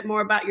little bit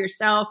more about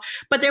yourself,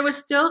 but there was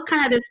still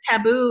kind of this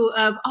taboo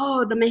of,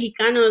 the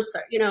Mexicanos,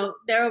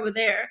 they're over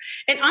there.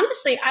 And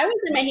honestly, I was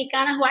a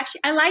Mexicana who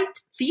actually, I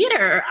liked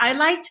theater.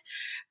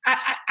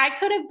 I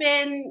could have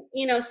been,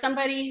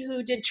 somebody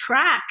who did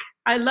track.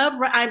 I'm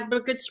a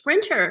good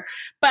sprinter,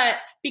 but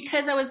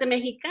because I was a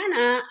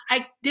Mexicana,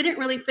 I didn't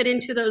really fit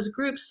into those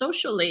groups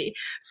socially.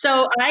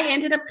 So I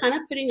ended up kind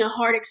of putting a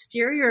hard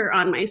exterior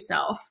on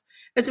myself.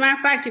 As a matter of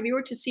fact, if you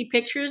were to see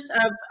pictures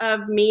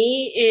of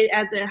me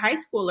as a high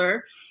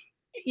schooler,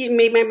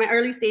 maybe my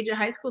early stage of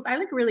high schools, I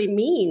look really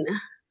mean.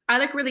 I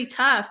look really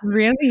tough.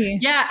 Really?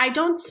 Yeah, I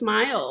don't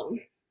smile.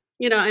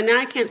 And now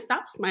I can't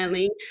stop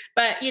smiling.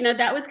 But,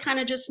 that was kind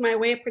of just my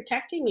way of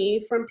protecting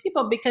me from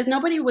people, because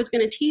nobody was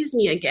going to tease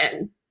me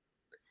again.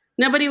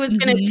 Nobody was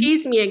going to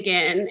tease me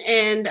again.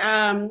 And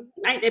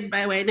by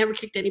the way, I never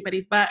kicked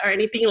anybody's butt or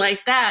anything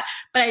like that,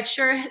 but I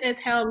sure as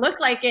hell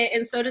looked like it.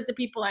 And so did the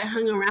people I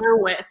hung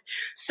around with.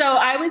 So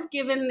I was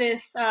given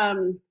this,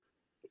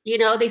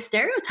 they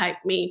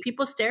stereotyped me.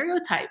 People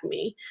stereotyped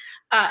me.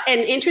 And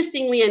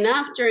interestingly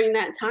enough, during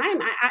that time,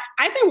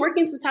 I've been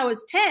working since I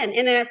was 10.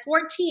 And at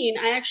 14,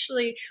 I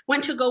actually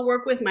went to go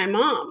work with my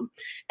mom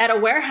at a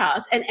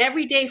warehouse. And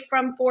every day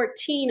from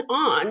 14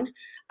 on,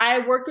 I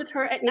worked with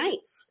her at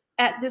nights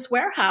at this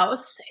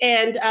warehouse.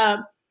 And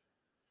I'll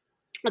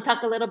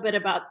talk a little bit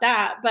about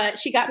that. But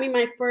she got me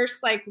my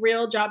first like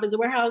real job as a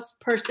warehouse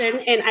person.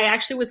 And I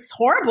actually was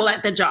horrible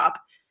at the job.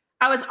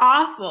 I was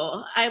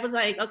awful. I was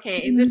like,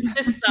 okay, this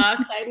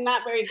sucks. I'm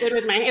not very good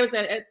with my hands.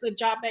 It's a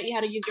job that you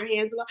had to use your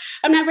hands a lot.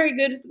 I'm not very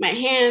good with my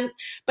hands.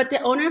 But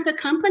the owner of the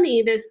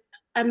company, this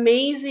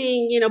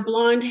amazing,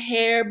 blonde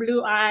hair,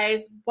 blue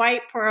eyes,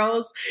 white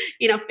pearls,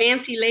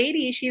 fancy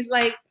lady, she's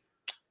like,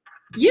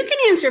 you can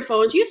answer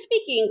phones. You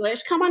speak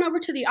English. Come on over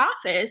to the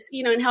office,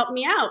 and help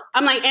me out.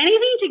 I'm like,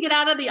 anything to get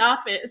out of the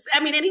office.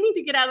 I mean, anything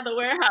to get out of the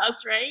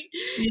warehouse, right?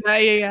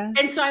 Yeah.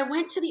 And so I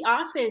went to the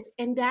office,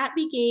 and that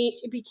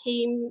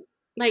became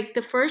like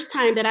the first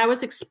time that I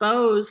was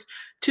exposed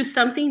to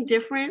something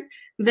different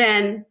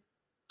than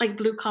like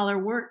blue collar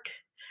work.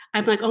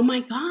 I'm like, oh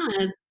my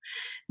God,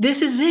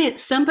 this is it.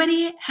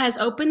 Somebody has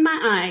opened my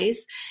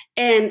eyes.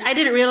 And I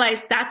didn't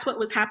realize that's what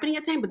was happening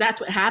at the time, but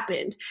that's what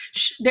happened.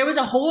 There was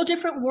a whole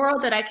different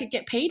world that I could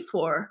get paid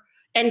for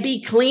and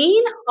be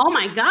clean. Oh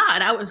my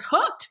God, I was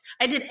hooked.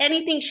 I did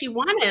anything she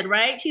wanted,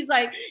 right? She's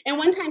like, and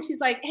one time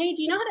she's like, hey,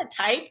 do you know how to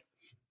type?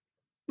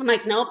 I'm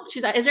like, nope.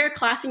 She's like, is there a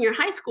class in your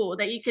high school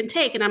that you can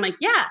take? And I'm like,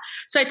 yeah.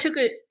 So I took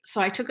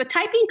a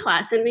typing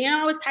class, and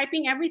I was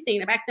typing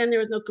everything. Back then there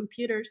was no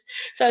computers.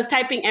 So I was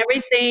typing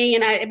everything,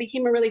 and I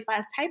became a really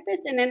fast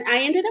typist. And then I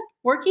ended up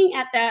working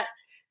at that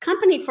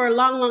company for a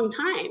long, long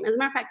time. As a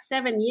matter of fact,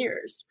 7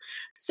 years.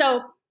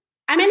 So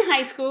I'm in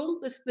high school.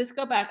 Let's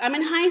go back. I'm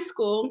in high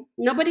school.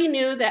 Nobody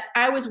knew that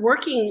I was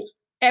working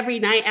every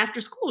night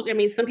after school. I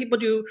mean, some people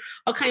do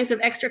all kinds of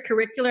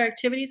extracurricular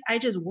activities. I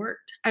just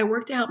worked. I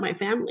worked to help my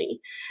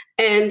family.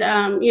 And,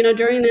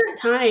 during that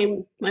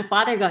time, my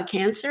father got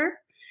cancer.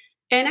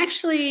 And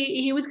actually,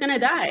 he was going to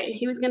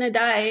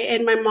die.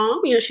 And my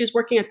mom, she was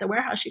working at the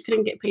warehouse. She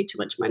couldn't get paid too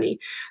much money.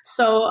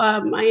 So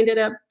I ended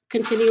up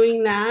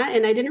continuing that.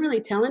 And I didn't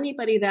really tell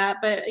anybody that.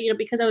 But,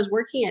 because I was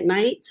working at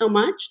night so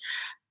much,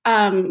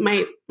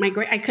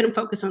 I couldn't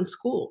focus on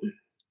school.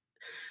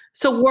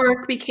 So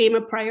work became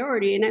a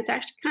priority, and that's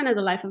actually kind of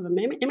the life of an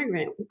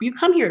immigrant. You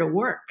come here to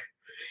work.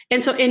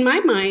 And so in my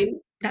mind,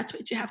 that's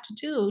what you have to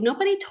do.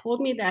 Nobody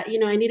told me that,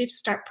 I needed to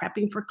start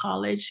prepping for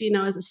college,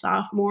 as a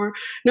sophomore.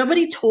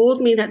 Nobody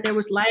told me that there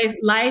was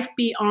life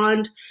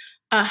beyond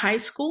high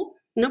school.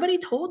 Nobody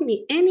told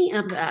me any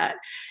of that.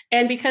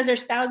 And because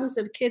there's thousands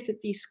of kids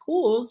at these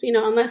schools,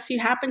 unless you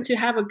happen to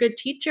have a good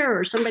teacher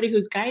or somebody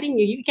who's guiding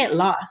you, you get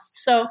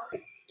lost. So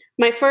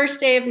my first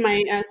day of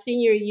my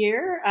senior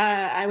year,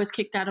 I was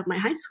kicked out of my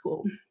high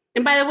school.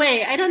 And by the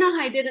way, I don't know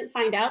how I didn't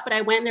find out, but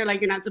I went there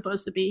like, you're not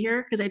supposed to be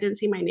here because I didn't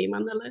see my name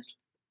on the list.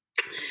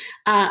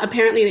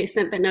 Apparently they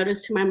sent the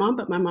notice to my mom,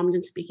 but my mom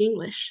didn't speak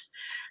English.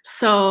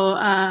 So,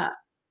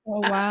 Oh,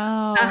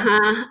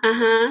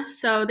 wow.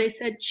 So they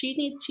said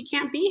she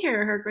can't be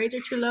here. Her grades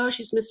are too low.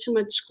 She's missed too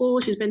much school.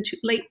 She's been too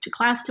late to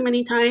class too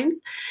many times.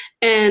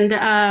 And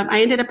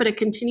I ended up at a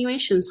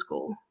continuation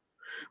school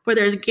where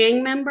there's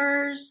gang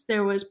members.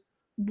 There was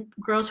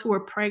girls who were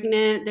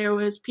pregnant. There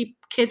was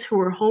kids who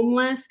were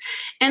homeless.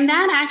 And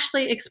that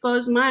actually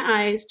exposed my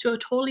eyes to a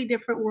totally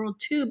different world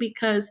too,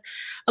 because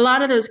a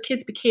lot of those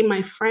kids became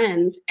my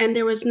friends and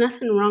there was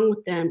nothing wrong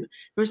with them.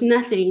 There was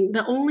nothing.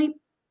 The only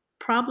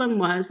problem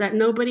was that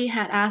nobody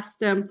had asked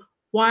them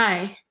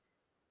why.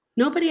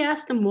 Nobody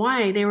asked them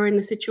why they were in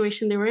the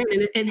situation they were in.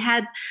 And it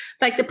had,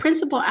 like, the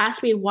principal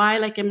asked me why,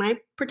 like in my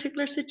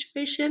particular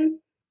situation,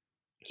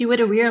 he would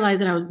have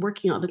realized that I was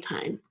working all the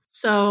time.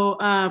 So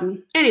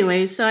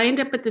anyways, so I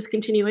ended up at this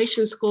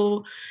continuation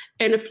school,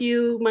 and a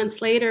few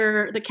months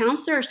later, the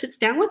counselor sits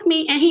down with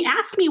me and he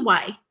asked me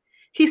why.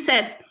 He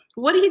said,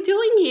 "What are you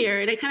doing here?"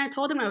 And I kind of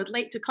told him I was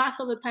late to class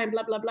all the time,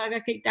 blah, blah, blah. I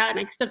got kicked out, and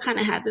I still kind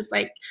of had this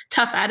like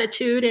tough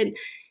attitude. And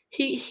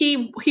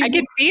he I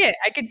could see it.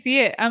 I could see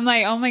it. I'm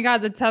like, oh my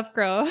God, the tough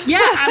girl.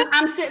 Yeah,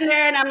 I'm sitting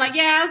there and I'm like,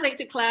 yeah, I was late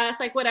to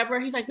class, like whatever.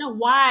 He's like, no,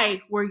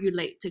 why were you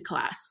late to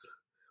class?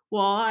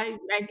 Well, I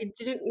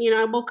didn't,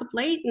 I woke up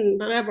late and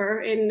whatever.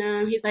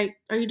 And he's like,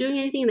 are you doing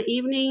anything in the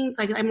evenings?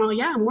 Like, I'm like,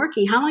 yeah, I'm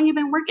working. How long you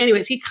been working?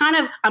 Anyways, he kind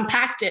of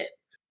unpacked it,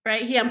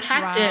 right? He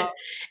unpacked it.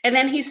 And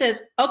then he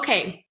says,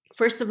 okay,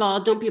 first of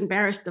all, don't be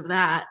embarrassed of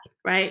that,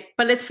 right?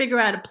 But let's figure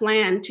out a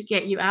plan to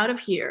get you out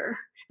of here.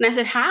 And I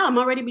said, how? I'm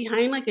already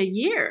behind like a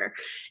year.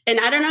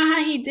 And I don't know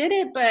how he did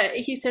it, but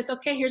he says,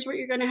 okay, here's what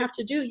you're going to have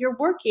to do. You're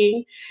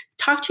working.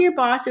 Talk to your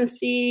boss and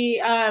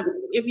see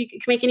if you can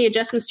make any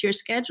adjustments to your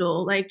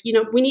schedule. Like,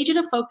 we need you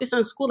to focus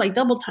on school, like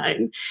double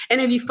time. And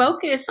if you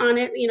focus on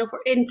it,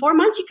 in 4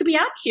 months, you could be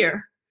out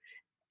here.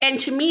 And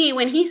to me,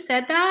 when he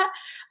said that,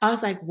 I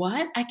was like,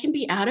 what? I can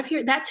be out of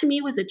here? That to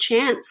me was a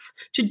chance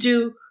to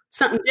do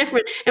something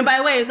different. And by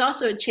the way, it was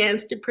also a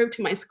chance to prove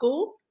to my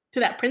school, to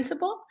that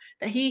principal,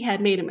 that he had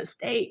made a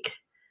mistake.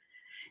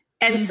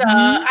 And so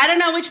I don't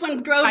know which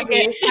one drove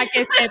me. Pa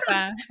que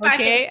sepa,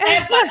 okay?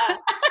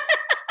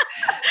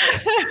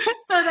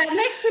 So that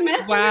next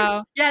semester,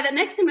 wow. that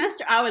next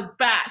semester, I was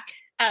back,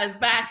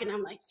 and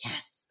I'm like,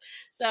 yes.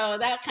 So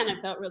that kind of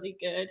felt really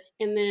good.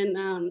 And then,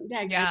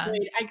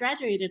 I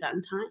graduated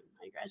on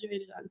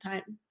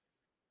time.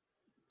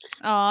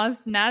 Oh,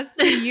 snaps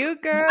to you,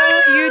 girl.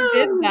 You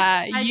did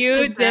that.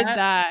 You did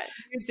that.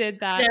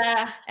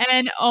 Yeah.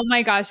 And oh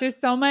my gosh, there's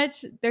so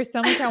much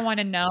I want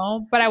to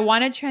know, but I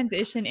want to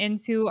transition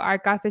into our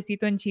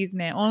cafecito and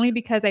chisme only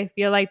because I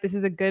feel like this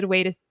is a good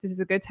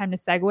time to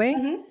segue.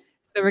 Mm-hmm.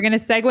 So we're going to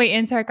segue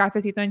into our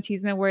cafecito and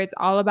chisme where it's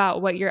all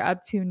about what you're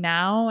up to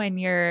now and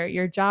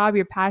your job,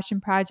 your passion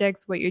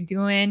projects, what you're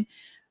doing.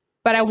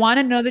 But I want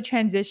to know the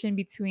transition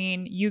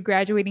between you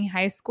graduating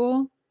high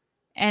school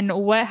and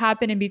what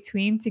happened in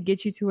between to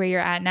get you to where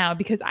you're at now,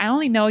 because I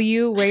only know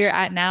you where you're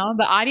at now.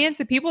 The audience,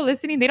 the people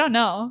listening, they don't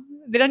know.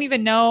 They don't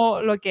even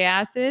know lo que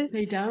haces.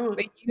 They don't.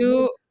 But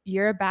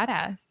you're a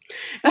badass.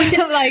 Like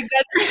nobody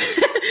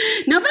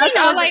that's knows.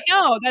 All I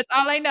know. That's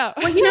all I know.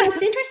 Well,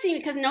 it's interesting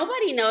because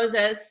nobody knows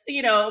us,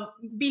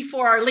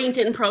 before our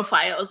LinkedIn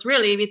profiles,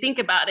 really, if you think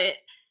about it.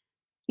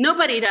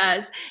 Nobody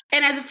does.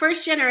 And as a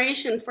first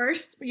generation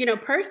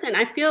person,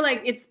 I feel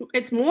like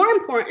it's more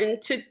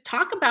important to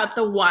talk about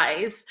the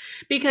whys,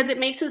 because it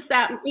makes us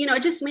that,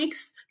 it just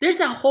makes, there's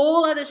a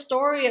whole other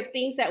story of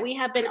things that we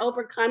have been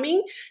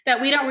overcoming that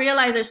we don't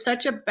realize are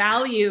such a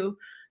value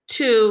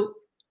to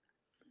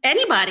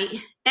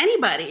anybody,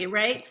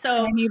 right?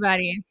 So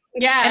anybody.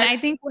 Yeah. And I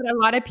think what a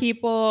lot of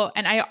people,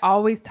 and I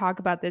always talk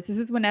about this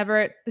is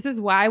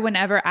why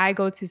whenever I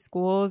go to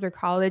schools or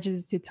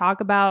colleges to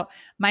talk about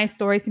my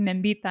stories in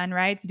Membitan,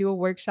 right, to do a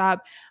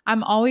workshop,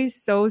 I'm always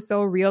so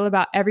real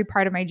about every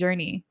part of my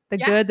journey, the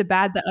good, the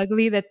bad, the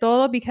ugly, de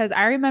todo, because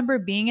I remember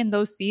being in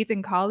those seats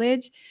in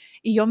college,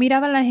 y yo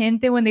miraba la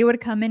gente when they would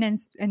come in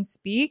and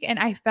speak, and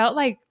I felt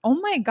like, oh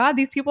my God,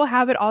 these people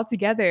have it all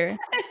together.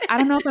 I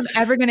don't know if I'm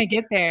ever going to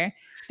get there.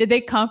 Did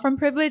they come from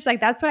privilege? Like,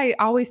 that's what I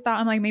always thought.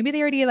 I'm like, maybe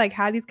they already like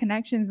had these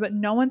connections, but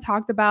no one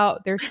talked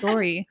about their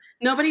story.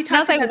 Nobody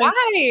talked about it. I was like,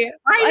 why?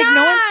 Why like, not?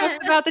 No one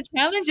talked about the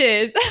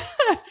challenges.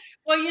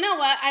 Well, you know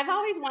what? I've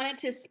always wanted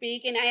to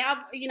speak, and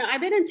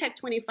I've been in tech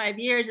 25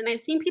 years, and I've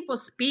seen people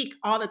speak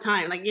all the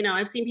time. Like,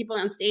 I've seen people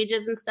on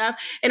stages and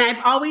stuff, and I've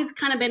always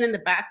kind of been in the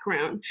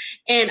background,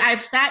 and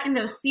I've sat in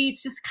those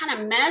seats just kind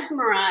of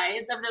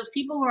mesmerized of those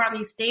people who are on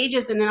these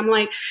stages. And then I'm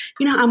like,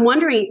 I'm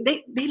wondering,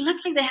 they look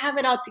like they have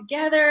it all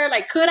together.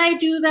 Like, could I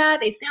do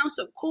that? They sound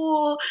so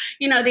cool.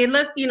 They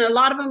look, a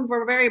lot of them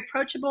were very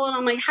approachable, and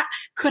I'm like,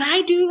 could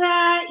I do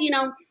that?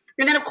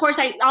 And then, of course,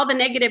 all the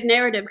negative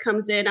narrative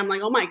comes in. I'm like,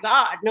 oh, my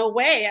God, no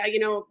way.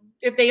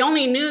 If they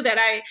only knew that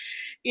I,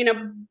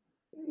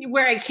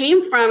 where I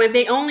came from, if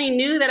they only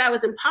knew that I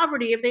was in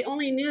poverty, if they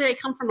only knew that I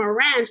come from a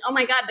ranch, oh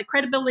my God, the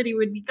credibility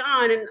would be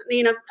gone. And,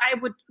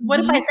 what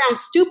if I sound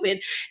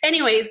stupid?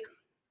 Anyways,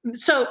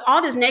 so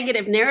all this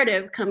negative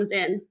narrative comes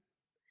in,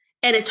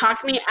 and it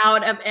talked me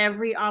out of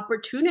every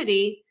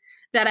opportunity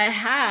that I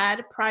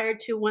had prior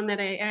to one that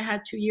I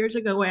had 2 years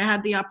ago, where I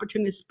had the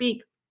opportunity to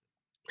speak.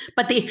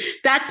 But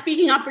that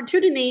speaking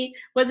opportunity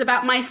was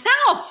about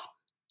myself.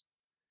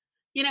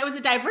 It was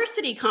a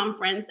diversity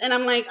conference, and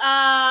I'm like,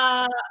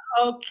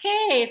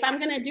 okay, if I'm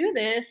going to do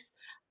this,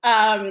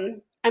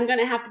 I'm going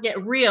to have to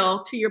get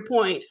real, to your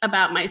point,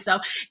 about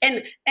myself.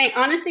 And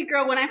honestly,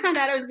 girl, when I found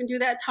out I was going to do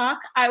that talk,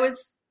 I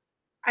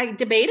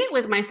debated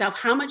with myself,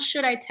 how much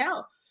should I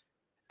tell?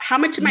 How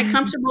much am I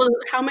comfortable?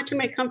 How much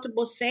am I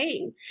comfortable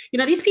saying?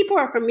 These people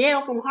are from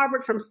Yale, from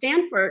Harvard, from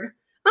Stanford.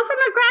 I'm from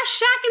a grass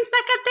shack in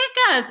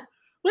Zacatecas.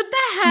 What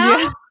the hell?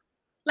 Yeah.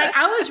 Like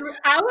I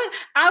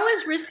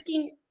was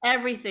risking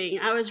everything.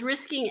 I was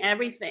risking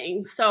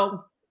everything.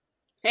 So,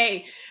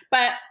 hey,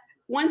 but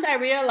once I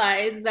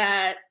realized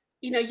that,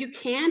 you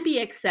can be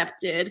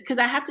accepted, because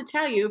I have to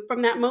tell you,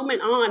 from that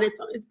moment on,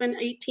 it's been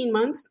 18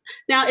 months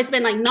now. It's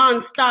been like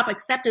nonstop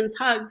acceptance,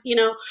 hugs,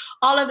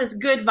 all of this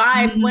good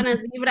vibe,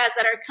 buenas vibras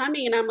that are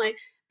coming. And I'm like,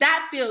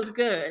 that feels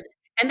good.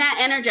 And that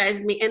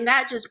energizes me. And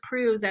that just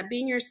proves that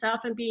being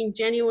yourself and being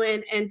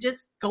genuine and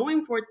just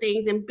going for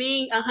things and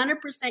being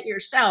 100%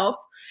 yourself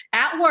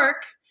at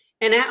work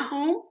and at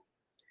home,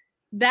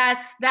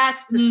 that's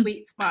the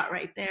sweet spot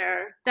right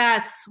there.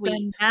 That's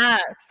sweet.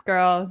 Snaps,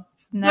 girl.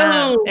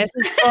 Snaps. Eso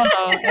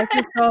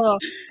es todo.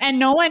 And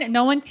no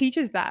one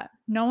teaches that.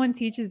 No one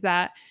teaches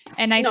that.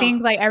 And I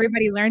think like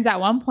everybody learns at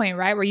one point,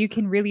 right? Where you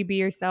can really be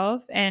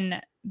yourself. And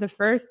the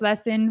first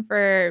lesson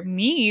for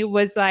me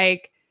was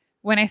like,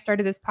 when I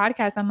started this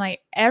podcast, I'm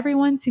like,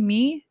 everyone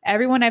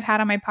I've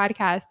had on my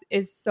podcast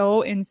is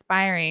so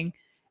inspiring.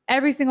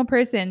 Every single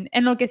person,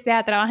 en lo que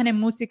sea, trabajan en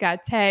música,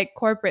 tech,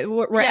 corporate,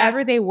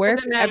 wherever they work,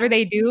 whatever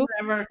they do,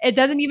 it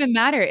doesn't even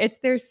matter. It's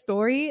their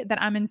story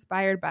that I'm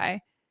inspired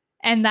by.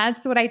 And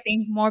that's what I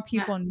think more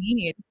people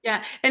need.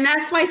 Yeah. And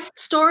that's why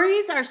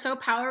stories are so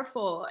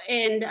powerful.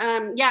 And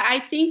I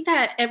think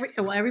that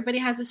everybody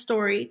has a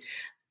story,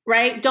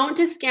 right? Don't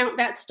discount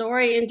that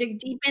story and dig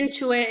deep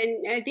into it.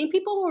 And I think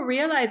people will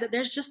realize that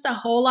there's just a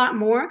whole lot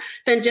more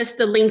than just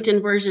the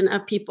LinkedIn version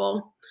of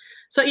people.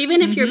 So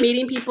even if you're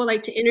meeting people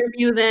like to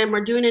interview them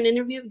or doing an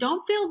interview,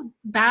 don't feel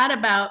bad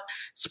about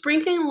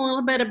sprinkling a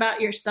little bit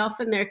about yourself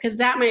in there, because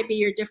that might be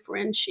your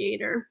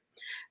differentiator.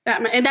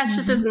 And that's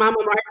just as Mama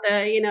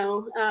Martha,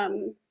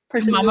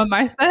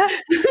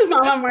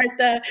 Mama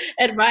Martha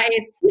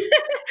advice.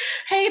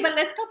 Hey, but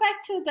let's go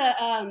back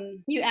to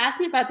you asked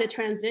me about the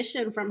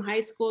transition from high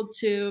school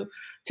to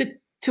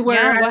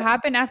where. Yeah, what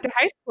happened after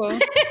high school?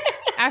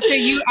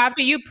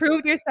 After you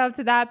proved yourself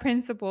to that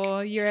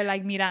principal, you're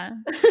like, mira,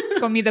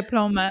 con mi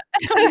diploma.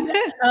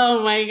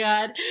 Oh my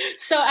God.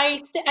 So I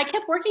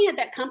kept working at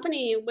that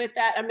company with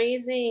that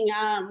amazing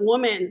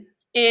woman.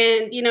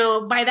 And,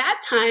 by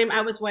that time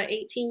I was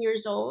 18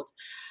 years old.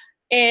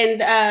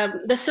 And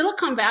the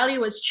Silicon Valley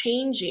was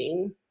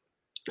changing.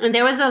 And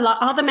there was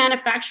all the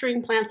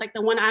manufacturing plants, like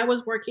the one I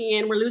was working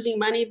in, were losing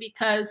money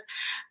because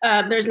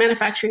there's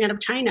manufacturing out of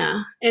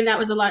China, and that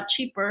was a lot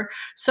cheaper.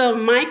 So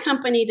my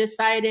company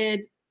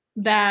decided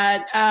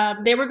that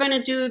they were going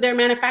to do their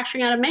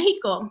manufacturing out of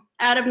Mexico,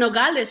 out of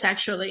Nogales,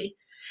 actually.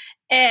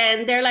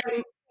 And they're like,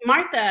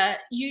 Martha,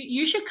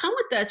 you should come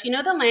with us. You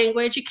know the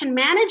language. You can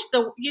manage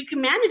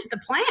the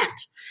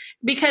plant.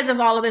 Because of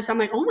all of this, I'm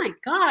like, oh my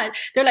God.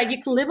 They're like,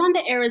 you can live on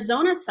the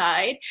Arizona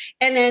side,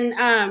 and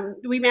then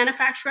we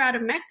manufacture out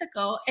of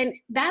Mexico. And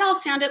that all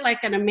sounded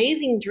like an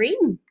amazing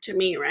dream to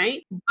me,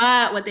 right?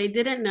 But what they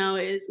didn't know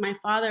is my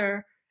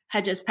father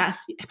had just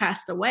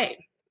passed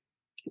away.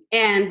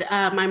 And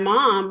my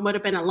mom would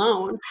have been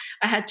alone.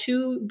 I had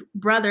 2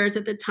 brothers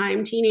at the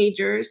time,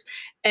 teenagers,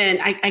 and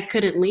I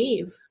couldn't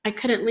leave.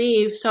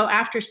 So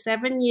after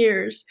 7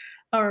 years,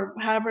 or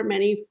however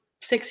many,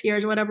 6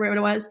 years, whatever it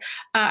was,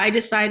 I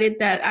decided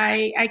that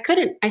I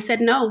couldn't. I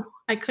said no,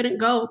 I couldn't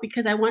go,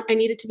 because I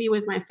needed to be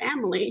with my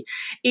family.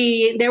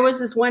 There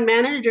was this one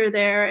manager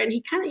there, and he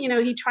kind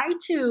of, he tried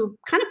to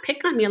kind of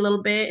pick on me a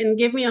little bit and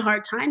give me a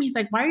hard time. He's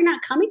like, why are you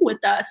not coming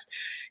with us?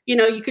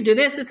 You could do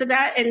this and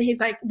that. And he's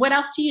like, what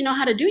else do you know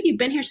how to do? You've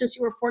been here since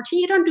you were 14.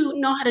 You don't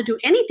know how to do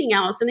anything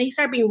else. And then he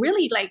started being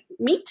really like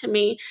mean to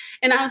me.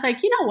 And I was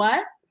like, you know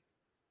what?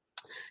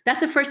 That's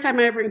the first time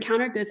I ever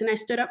encountered this. And I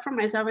stood up for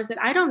myself. I said,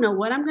 I don't know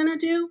what I'm going to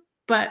do,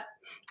 but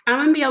I'm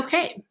going to be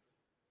okay.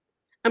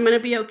 I'm going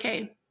to be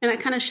okay. And I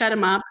kind of shut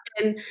him up.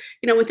 And,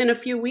 within a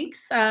few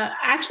weeks,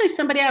 actually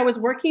somebody I was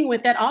working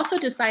with that also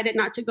decided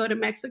not to go to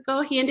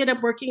Mexico. He ended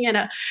up working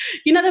at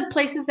the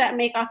places that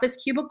make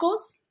office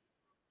cubicles,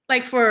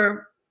 like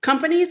for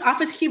companies,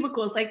 office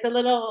cubicles, like the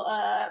little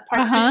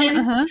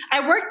partitions.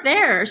 I worked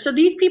there. So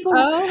these people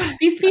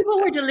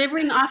were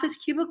delivering office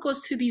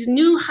cubicles to this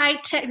new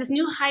high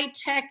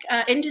tech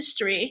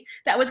industry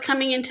that was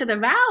coming into the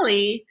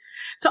valley.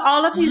 So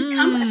all of these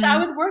so I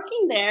was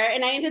working there,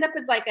 and I ended up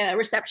as like a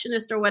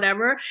receptionist or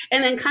whatever,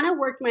 and then kind of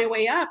worked my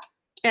way up.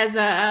 as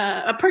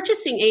a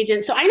purchasing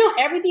agent. So I know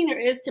everything there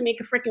is to make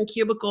a freaking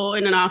cubicle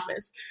in an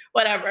office,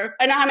 whatever.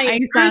 I know how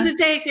many screws it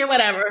takes or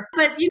whatever.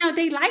 But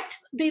they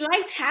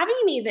liked having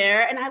me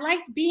there, and I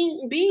liked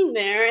being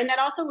there. And that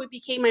also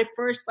became my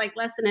first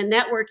lesson in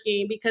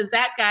networking, because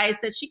that guy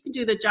said she could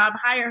do the job,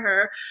 hire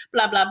her,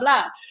 blah, blah,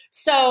 blah.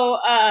 So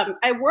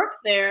I worked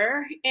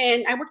there,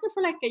 and I worked there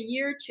for a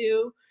year or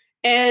two.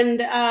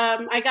 And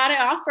I got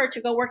an offer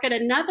to go work at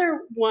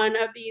another one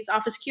of these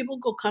office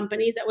cubicle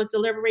companies that was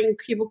delivering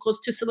cubicles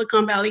to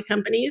Silicon Valley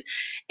companies.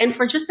 And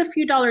for just a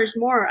few dollars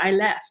more, I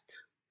left.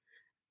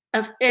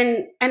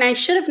 And I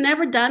should have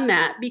never done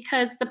that,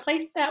 because the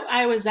place that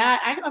I was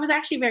at, I was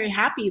actually very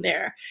happy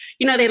there.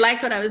 They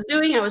liked what I was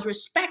doing. I was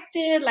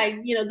respected,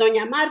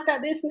 Doña Marta,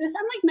 this and this.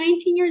 I'm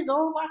 19 years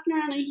old, walking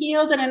around in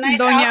heels and a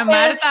nice Doña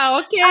outfit.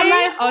 Marta, okay.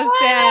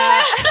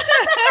 I'm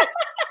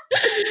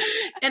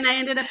and I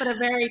ended up in a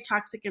very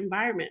toxic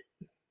environment.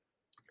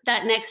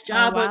 That next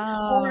job was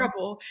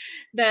horrible.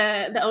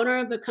 The owner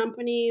of the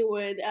company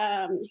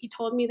he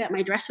told me that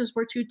my dresses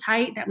were too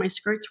tight, that my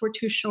skirts were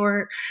too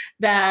short,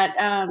 that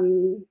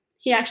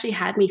he actually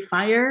had me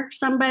fire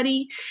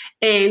somebody.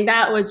 And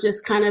that was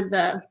just kind of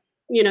the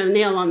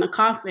nail on the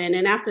coffin.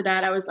 And after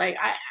that, I was like,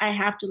 I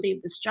have to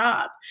leave this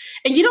job.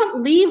 And you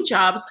don't leave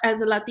jobs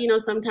as a Latino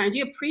sometimes.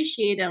 You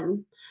appreciate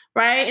them.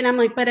 Right. And I'm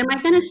like, but am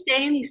I going to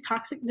stay in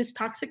this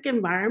toxic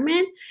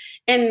environment?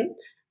 And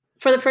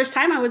for the first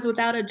time, I was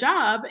without a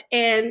job,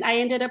 and I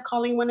ended up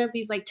calling one of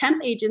these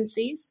temp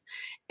agencies,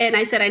 and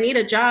I said, I need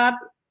a job.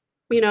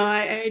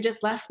 I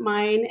just left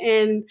mine,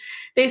 and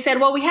they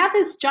said, well, we have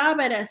this job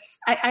at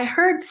I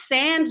heard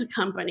sand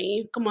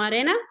company, como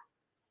arena.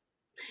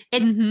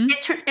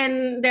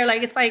 And they're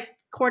like, it's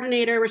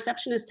coordinator,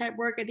 receptionist type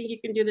work. I think you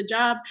can do the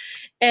job.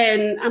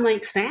 And I'm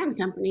like, sand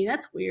company?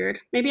 That's weird.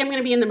 Maybe I'm going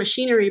to be in the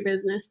machinery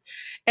business.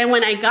 And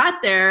when I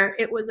got there,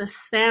 it was a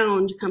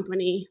sound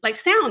company,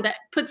 sound that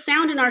puts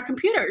sound in our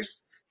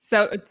computers.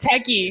 So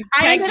techie,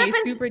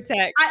 super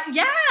tech.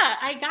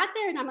 I got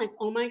there and I'm like,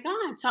 oh my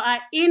God. So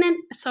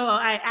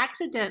I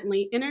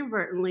accidentally,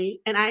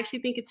 inadvertently, and I actually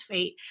think it's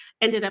fate,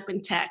 ended up in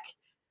tech.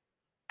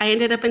 I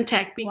ended up in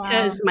tech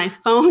because my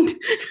phone,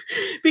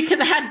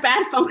 because I had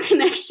bad phone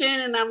connection.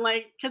 And I'm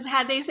like, because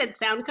had they said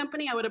sound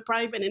company, I would have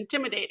probably been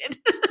intimidated.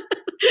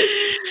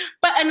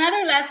 But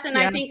another lesson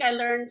I think I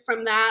learned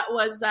from that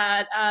was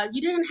that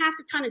you didn't have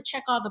to kind of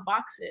check all the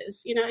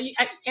boxes.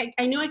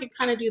 I knew I could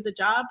kind of do the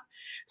job.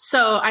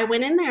 So I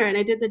went in there and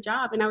I did the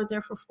job, and I was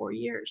there for 4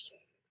 years.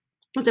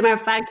 As a matter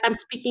of fact, I'm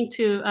speaking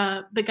to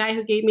the guy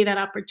who gave me that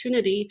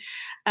opportunity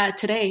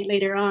today,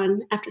 later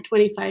on, after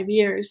 25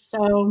 years.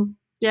 So,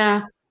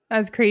 yeah.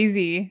 That's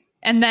crazy.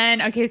 And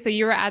then, okay, so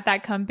you were at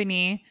that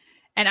company,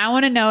 and I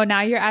want to know,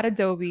 now you're at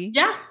Adobe.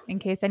 Yeah. In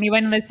case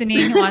anyone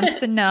listening wants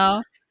to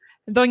know,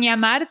 Doña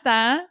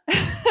Marta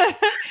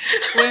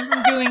went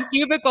from doing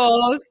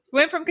cubicles,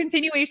 went from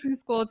continuation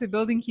school to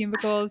building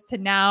cubicles to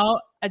now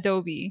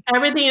Adobe.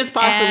 Everything is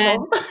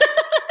possible.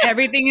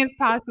 Everything is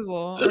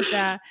possible.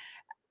 Okay.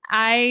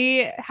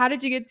 How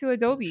did you get to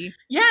Adobe?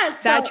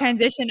 Yes. That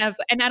transition of,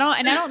 and I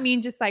don't mean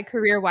just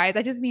career wise,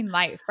 I just mean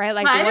life, right?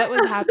 What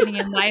was happening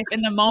in life in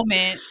the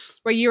moment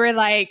where you were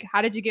like,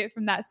 how did you get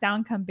from that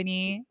sound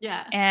company?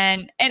 Yeah.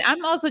 And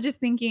I'm also just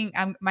thinking,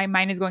 my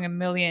mind is going a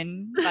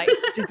million,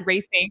 just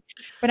racing,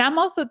 but I'm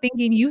also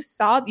thinking you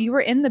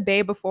were in the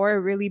Bay before it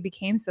really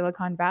became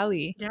Silicon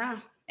Valley. Yeah.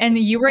 And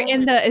you were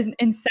in the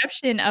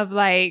inception of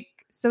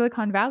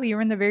Silicon Valley. You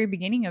were in the very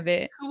beginning of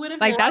it. Who would have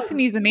known? That to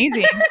me is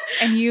amazing.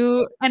 and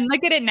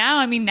look at it now.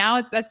 I mean,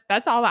 now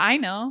that's all I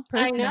know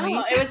personally. I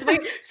know. It was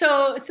weird.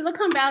 So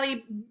Silicon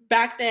Valley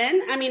back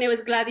then, I mean, it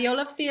was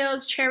gladiola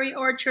fields, cherry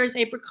orchards,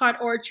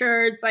 apricot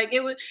orchards.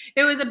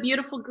 It was a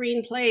beautiful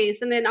green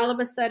place. And then all of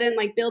a sudden,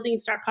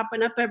 buildings start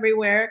popping up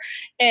everywhere.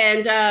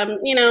 And,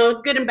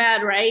 good and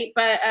bad, right?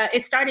 But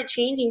it started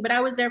changing. But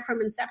I was there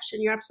from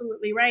inception. You're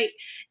absolutely right.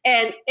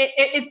 And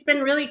it's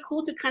been really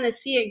cool to kind of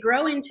see it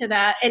grow into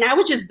that. And I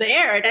was just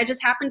there, and I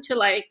just happened to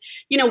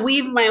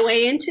weave my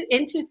way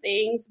into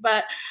things.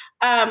 But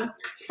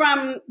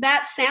from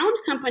that sound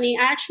company,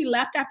 I actually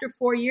left after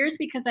 4 years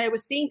because I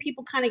was seeing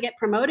people kind of get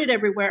promoted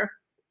everywhere.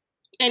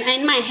 And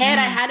in my head,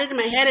 I had it in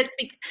my head, it's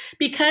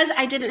because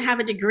I didn't have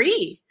a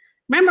degree.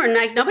 Remember,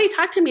 nobody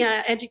talked to me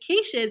about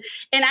education.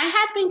 And I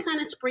had been kind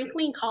of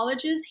sprinkling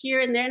colleges here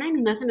and there. And I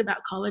knew nothing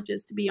about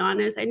colleges, to be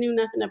honest. I knew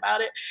nothing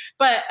about it.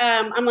 But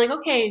I'm like,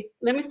 okay,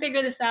 let me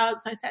figure this out.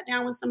 So I sat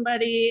down with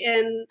somebody,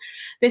 and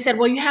they said,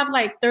 well, you have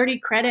 30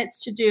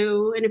 credits to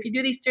do. And if you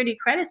do these 30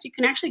 credits, you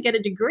can actually get a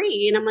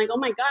degree. And I'm like, oh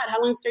my God, how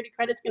long is 30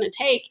 credits going to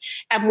take?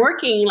 I'm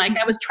working, I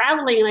was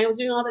traveling, I was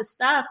doing all this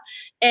stuff.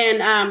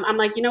 And I'm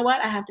like, you know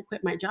what? I have to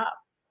quit my job.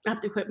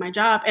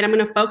 And I'm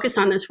going to focus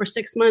on this for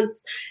 6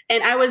 months.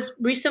 And I was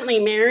recently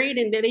married,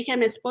 and le dije a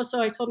mi esposo,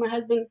 I told my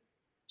husband,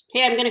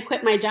 hey, I'm going to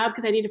quit my job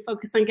because I need to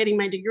focus on getting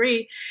my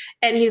degree.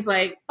 And he's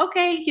like,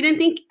 okay. He didn't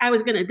think I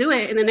was going to do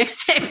it. And the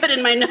next day I put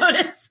in my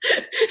notice.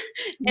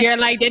 You're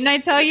like, didn't I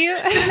tell you?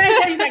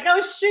 He's like, oh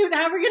shoot,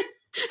 how are we going to?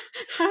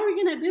 how are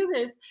we going to do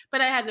this?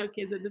 But I had no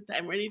kids at the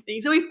time or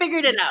anything. So we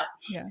figured it out.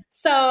 Yeah.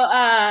 So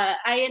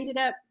I ended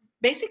up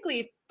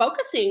basically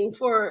focusing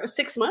for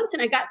 6 months,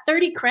 and I got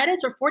 30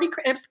 credits or 40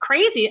 credits. It was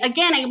crazy.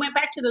 Again, I went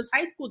back to those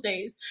high school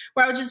days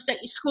where I was just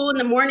at school in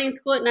the morning,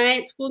 school at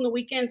night, school in the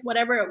weekends,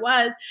 whatever it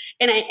was.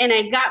 And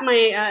I got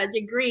my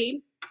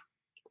degree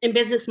in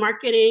business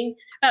marketing.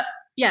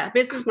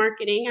 Business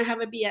marketing. I have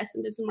a BS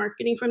in business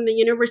marketing from the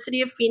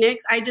University of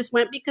Phoenix. I just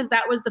went because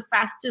that was the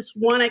fastest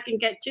one I can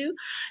get to.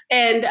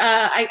 And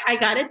I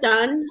got it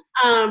done.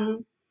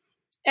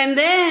 And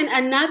then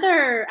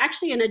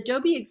an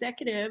Adobe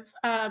executive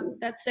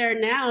that's there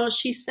now,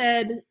 she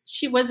said,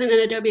 she wasn't an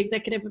Adobe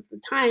executive at the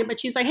time, but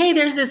she's like, hey,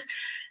 there's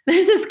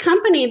this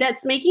company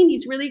that's making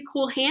these really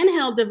cool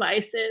handheld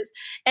devices.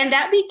 And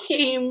that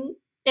became,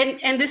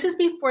 and this is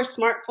before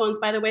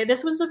smartphones, by the way.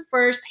 This was the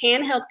first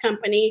handheld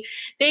company.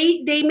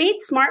 They made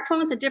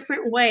smartphones a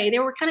different way. They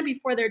were kind of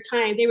before their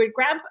time. They would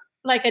grab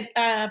like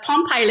a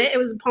Palm Pilot. It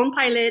was Palm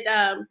Pilot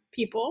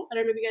people. I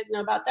don't know if you guys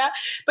know about that,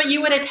 but you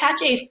would attach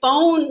a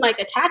phone like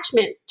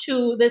attachment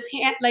to this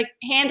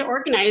hand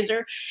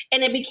organizer,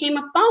 and it became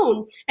a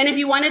phone. And if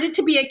you wanted it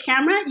to be a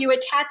camera, you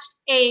attached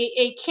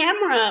a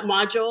camera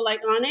module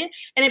like on it,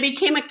 and it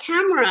became a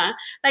camera.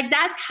 Like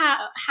that's how.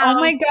 Oh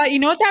my God! You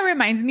know what that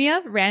reminds me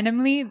of?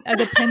 Randomly,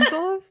 the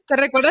pencils. ¿Te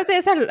recuerdas de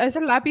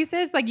esos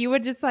lápices? Like you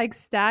would just like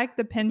stack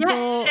the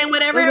pencil and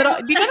whatever. Do you know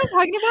what I'm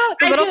talking about?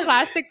 The little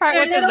plastic part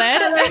with the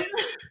lead.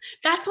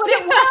 That's what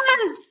it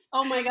was.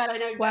 Oh my God, I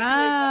know exactly what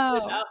wow. you're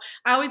talking about.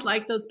 I always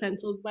liked those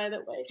pencils, by the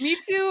way. Me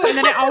too. And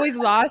then I always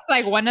lost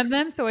like one of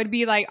them, so it'd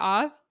be like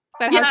off.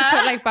 So I'd have to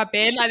put like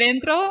papel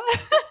adentro.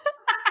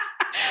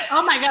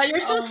 Oh my God, you're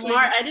so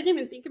smart. I didn't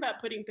even think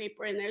about putting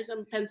paper in there.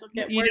 Some pencil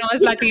kept working.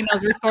 As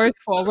Latinos,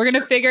 resourceful. We're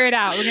gonna figure it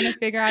out. We're gonna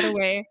figure out a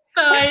way.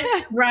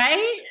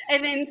 Right?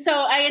 And then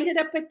so I ended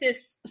up with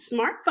this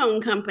smartphone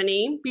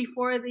company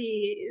before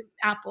the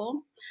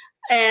Apple.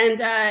 And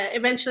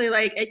eventually,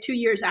 like 2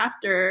 years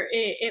after,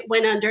 it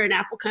went under, and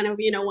Apple kind of,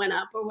 went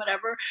up or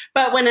whatever.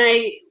 But when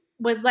I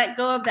was let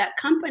go of that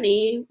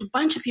company, a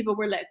bunch of people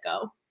were let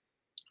go.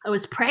 I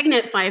was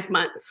pregnant 5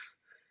 months.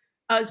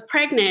 I was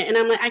pregnant, and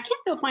I'm like, I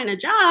can't go find a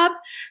job.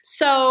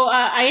 So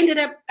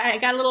I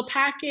got a little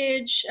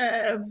package,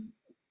 a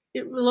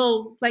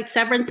little like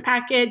severance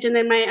package, and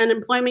then my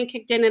unemployment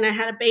kicked in, and I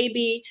had a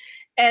baby,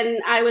 and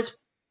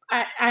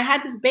I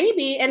had this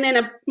baby, and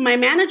then my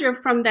manager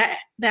from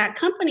that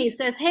company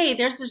says, hey,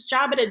 there's this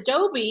job at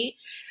Adobe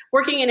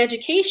working in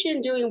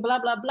education doing blah,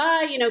 blah,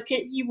 blah.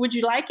 Would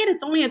you like it?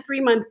 It's only a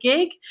 3-month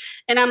gig.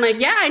 And I'm like,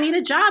 yeah, I need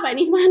a job. I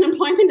need my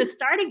unemployment to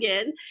start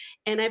again.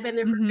 And I've been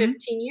there for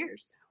 15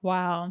 years.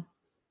 Wow.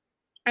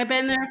 I've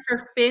been there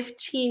for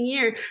 15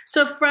 years.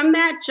 So from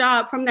that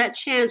job, from that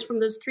chance,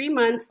 from those 3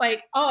 months,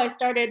 I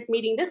started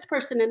meeting this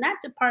person in that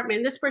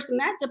department, this person in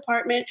that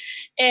department.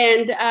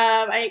 And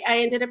I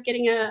ended up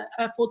getting a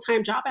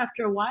full-time job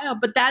after a while.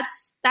 But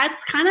that's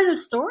kind of the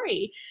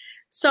story.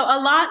 So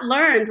a lot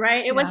learned,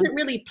 right? It wasn't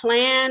really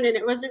planned, and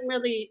it wasn't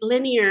really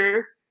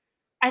linear.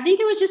 I think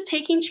it was just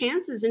taking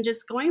chances and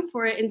just going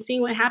for it and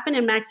seeing what happened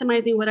and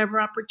maximizing whatever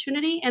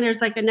opportunity. And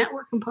there's like a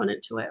network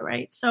component to it,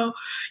 right? So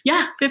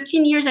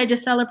 15 years I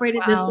just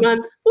celebrated this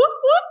month. Whoop,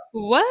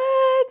 whoop.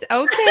 What?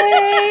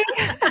 Okay.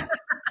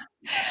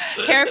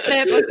 Hair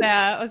flip, o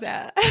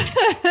sea.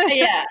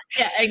 Yeah,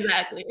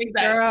 exactly.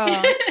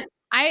 Girl,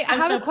 I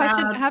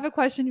have a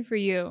question for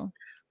you.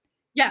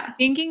 Yeah.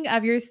 Thinking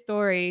of your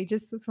story,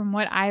 just from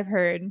what I've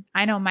heard,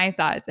 I know my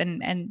thoughts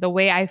and the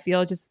way I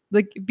feel, just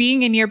like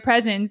being in your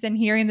presence and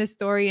hearing the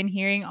story and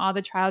hearing all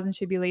the trials and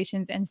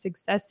tribulations and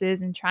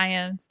successes and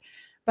triumphs.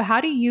 But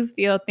how do you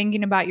feel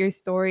thinking about your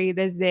story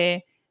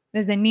desde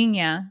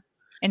niña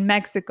in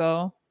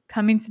Mexico,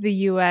 coming to the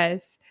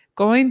US,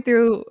 going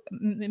through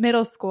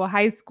middle school,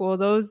 high school,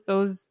 those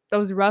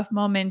rough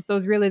moments,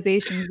 those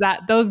realizations,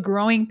 those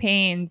growing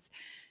pains,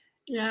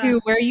 to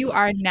where you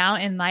are now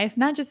in life,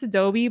 not just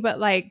Adobe, but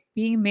like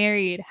being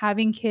married,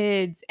 having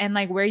kids, and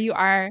like where you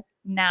are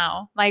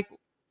now? Like,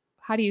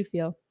 how do you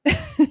feel?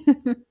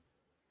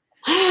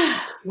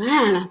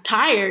 Man, I'm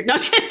tired. No,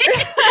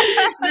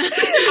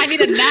 I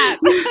need a nap.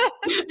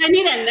 I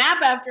need a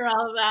nap after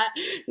all of that.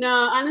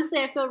 No, honestly,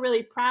 I feel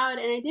really proud.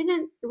 And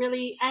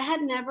I had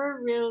never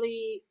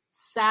really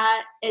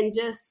sat and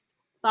just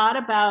thought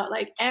about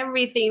like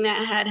everything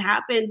that had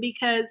happened,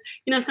 because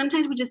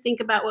sometimes we just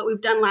think about what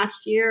we've done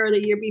last year or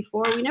the year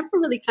before. We never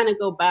really kind of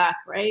go back,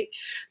 right?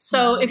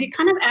 So if you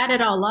kind of add it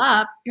all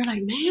up, you're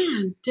like,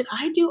 man, did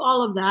I do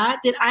all of that?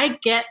 Did I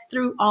get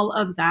through all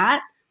of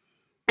that?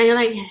 And you're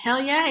like,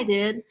 hell yeah, I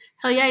did.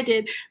 Hell yeah, I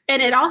did.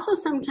 And it also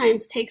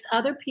sometimes takes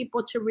other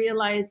people to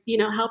realize,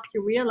 help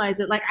you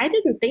realize it. Like, I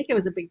didn't think it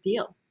was a big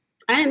deal.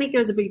 I didn't think it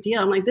was a big deal.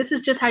 I'm like, this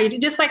is just how you do.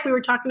 Just like we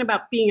were talking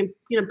about being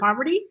in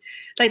poverty.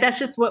 Like, that's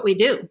just what we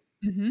do.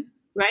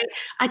 Right.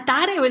 I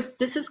thought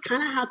this is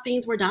kind of how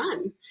things were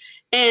done.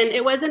 And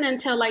it wasn't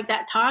until like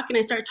that talk, and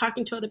I started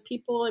talking to other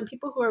people, and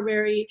people who are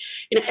very,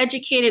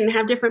 educated and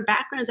have different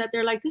backgrounds, that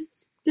they're like,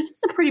 this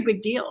is a pretty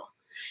big deal.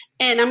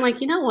 And I'm like,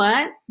 you know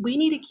what? We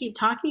need to keep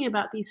talking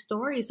about these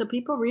stories so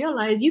people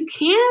realize you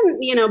can,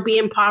 be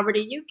in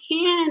poverty. You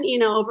can,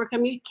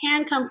 overcome. You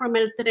can come from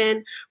El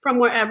Tren, from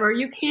wherever.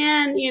 You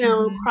can,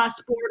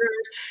 cross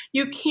borders.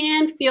 You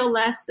can feel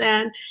less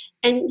than,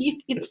 and you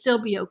can still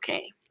be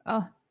okay.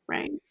 Oh,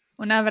 right.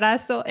 Un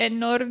abrazo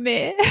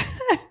enorme.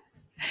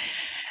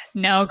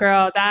 No,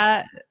 girl,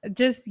 that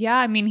just,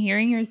 I mean,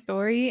 hearing your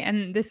story,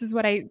 and this is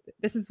why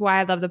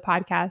I love the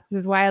podcast. This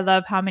is why I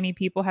love how many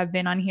people have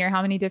been on here,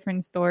 how many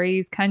different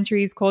stories,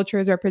 countries,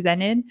 cultures are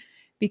presented,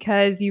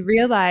 because you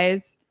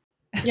realize.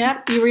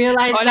 Yep, you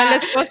realize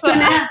that. So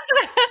now,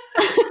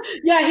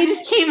 yeah, he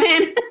just came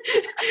in.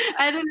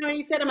 I didn't know what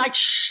he said. I'm like,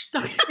 shh.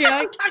 I'm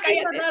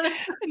talking about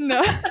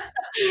No.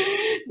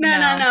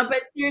 No.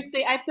 But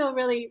seriously, I feel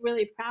really,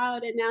 really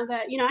proud. And now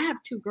that, I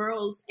have 2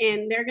 girls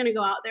and they're going to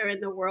go out there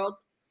in the world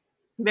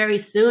very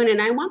soon,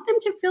 and I want them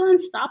to feel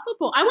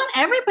unstoppable. I want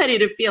everybody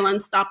to feel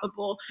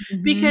unstoppable,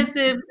 because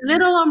if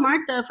little old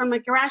Martha from a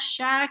grass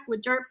shack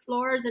with dirt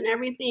floors and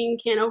everything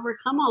can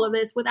overcome all of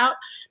this without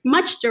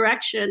much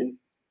direction,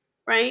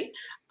 right?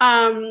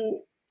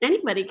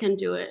 Anybody can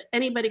do it.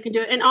 Anybody can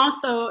do it. And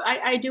also,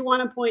 I do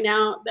want to point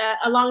out that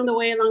along the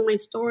way, along my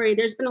story,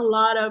 there's been a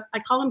lot of, I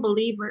call them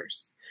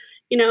believers.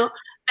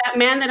 That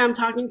man that I'm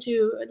talking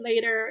to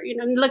later,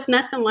 looked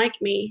nothing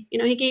like me.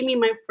 He gave me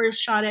my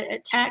first shot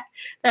at tech.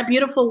 That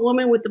beautiful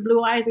woman with the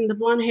blue eyes and the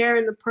blonde hair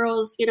and the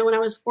pearls, when I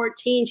was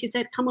 14, she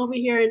said, come over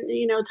here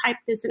and, type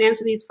this and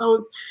answer these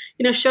phones,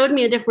 showed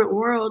me a different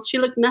world. She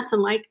looked nothing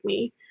like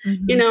me.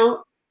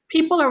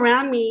 People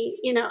around me,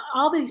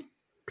 all these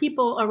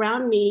people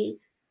around me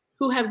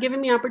who have given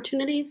me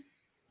opportunities,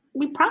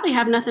 we probably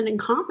have nothing in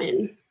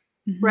common,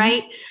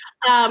 right?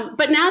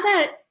 But now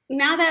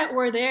that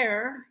we're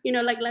there,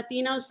 like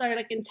Latinos are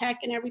like in tech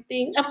and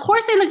everything, of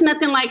course they look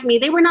nothing like me.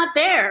 They were not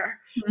there.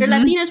 The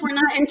Latinas were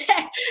not in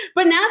tech.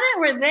 But now that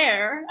we're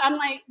there, I'm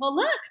like, well,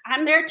 look,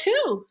 I'm there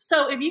too.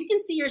 So if you can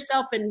see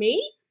yourself in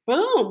me,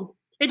 boom,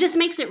 it just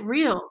makes it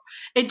real.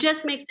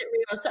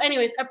 So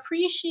anyways,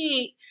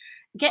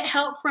 get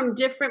help from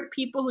different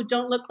people who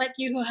don't look like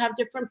you, who have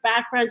different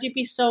backgrounds. You'd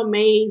be so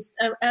amazed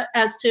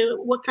as to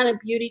what kind of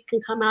beauty can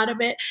come out of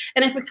it.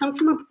 And if it comes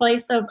from a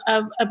place of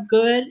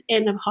good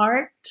and of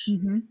heart,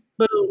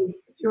 boom,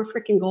 you're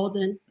freaking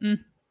golden.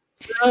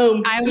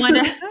 Boom. I want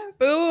to,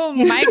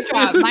 boom, mic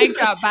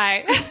drop,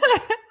 bye.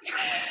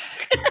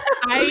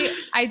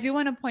 I do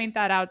want to point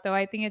that out, though.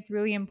 I think it's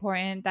really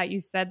important that you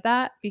said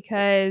that,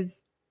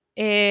 because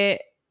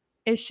it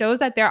shows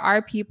that there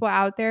are people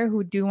out there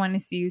who do want to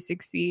see you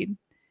succeed,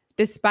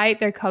 despite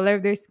their color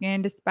of their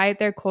skin, despite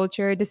their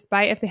culture,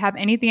 despite if they have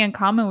anything in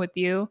common with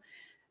you.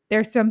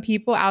 There's some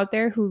people out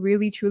there who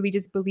really, truly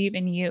just believe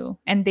in you,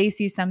 and they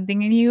see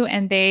something in you,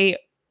 and they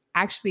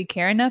actually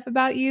care enough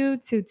about you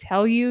to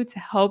tell you, to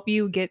help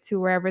you get to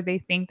wherever they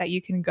think that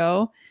you can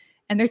go.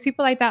 And there's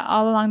people like that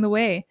all along the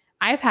way.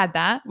 I've had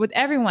that with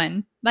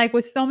everyone, like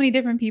with so many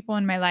different people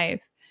in my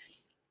life.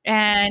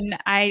 And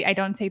I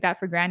don't take that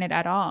for granted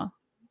at all,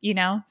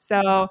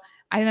 So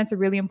I think that's a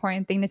really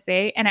important thing to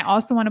say. And I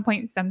also want to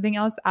point something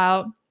else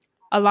out.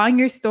 Along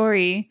your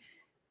story,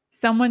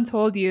 someone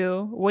told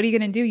you, what are you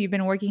going to do? You've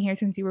been working here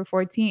since you were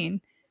 14.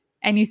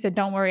 And you said,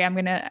 don't worry,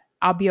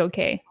 I'll be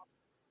okay.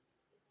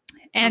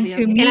 And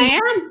to me, and I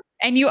am.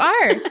 And you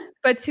are.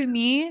 But to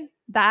me,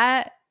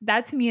 that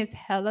to me is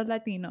hella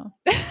Latino.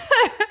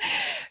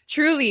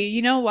 Truly.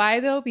 You know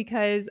why, though?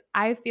 Because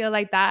I feel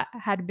like that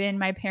had been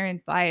my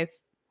parents' life,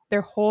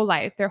 their whole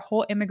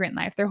immigrant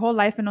life, their whole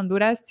life in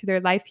Honduras to their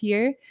life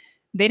here.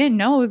 They didn't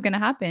know it was going to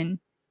happen.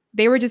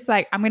 They were just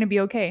like, I'm going to be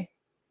okay.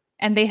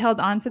 And they held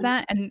on to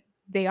that, and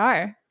they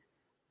are,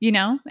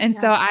 And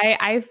so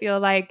I feel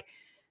like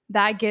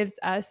that gives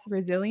us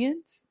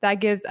resilience. That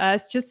gives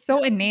us just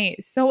so innate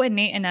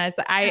in us.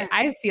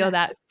 I feel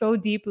that so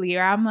deeply,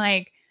 or I'm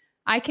like,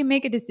 I can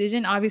make a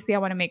decision. Obviously, I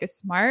want to make a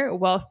smart,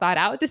 well thought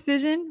out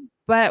decision,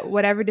 but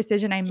whatever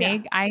decision I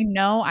make, I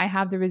know I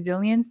have the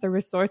resilience, the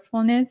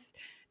resourcefulness,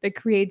 the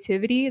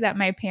creativity that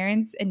my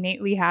parents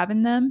innately have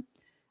in them.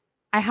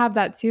 I have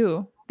that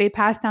too. They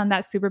passed down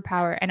that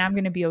superpower, and I'm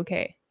going to be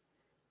okay.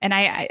 And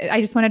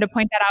I just wanted to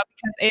point that out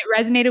because it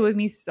resonated with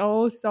me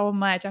so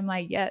much. I'm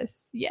like,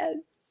 yes. Yeah.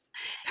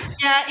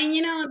 And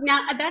now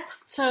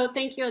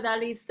thank you,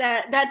 Odalis.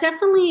 That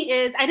definitely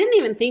is, I didn't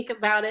even think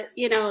about it,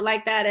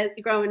 like that as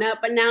growing up,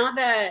 but now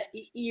that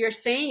you're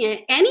saying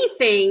it,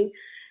 anything,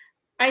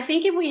 I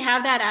think if we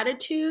have that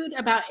attitude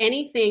about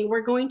anything,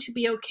 we're going to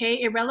be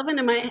okay, irrelevant.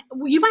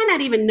 You might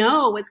not even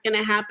know what's going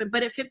to happen,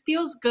 but if it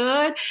feels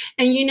good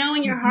and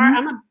in your heart,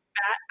 I'm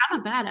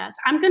a badass.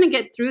 I'm going to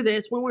get through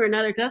this one way or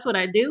another, because that's what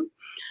I do.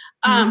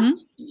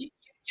 You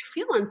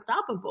feel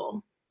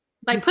unstoppable.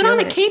 Like, put on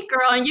a cape,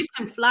 girl, and you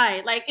can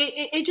fly. Like,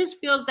 it just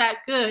feels that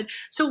good.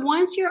 So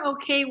once you're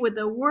okay with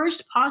the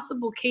worst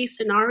possible case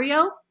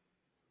scenario,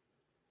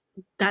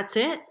 that's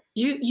it.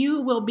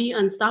 You will be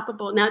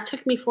unstoppable. Now, it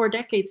took me 4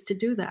 decades to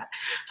do that.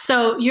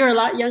 So you're a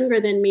lot younger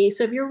than me.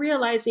 So if you're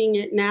realizing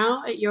it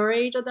now at your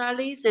age,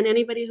 Odalis, and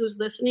anybody who's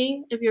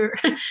listening,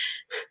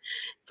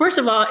 first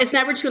of all, it's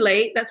never too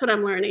late. That's what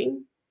I'm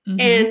learning.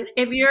 And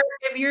if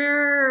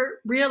you're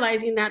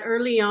realizing that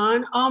early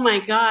on, oh my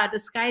God, the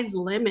sky's the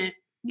limit.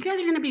 You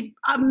guys are going to be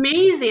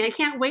amazing. I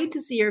can't wait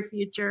to see your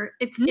future.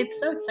 It's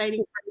so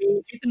exciting for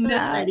me. It's so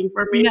exciting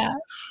for me.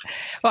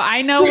 Well,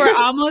 I know we're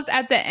almost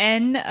at the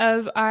end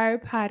of our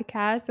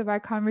podcast, of our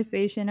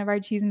conversation, of our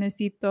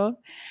chismecito.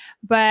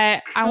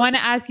 But I want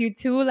to ask you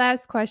 2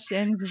 last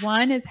questions.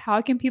 One is,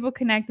 how can people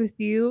connect with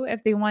you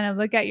if they want to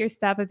look at your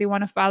stuff, if they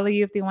want to follow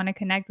you, if they want to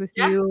connect with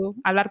you,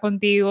 hablar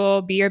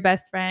contigo, be your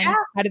best friend?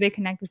 How do they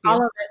connect with you?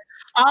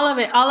 All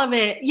of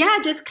it. Yeah,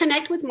 just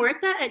connect with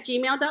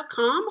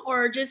Martha@gmail.com,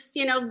 or just,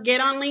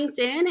 get on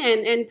LinkedIn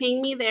and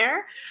ping me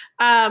there.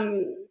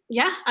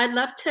 Yeah, I'd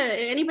love to.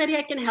 Anybody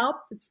I can help.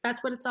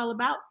 That's what it's all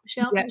about. We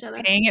should help each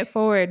other. Paying it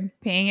forward.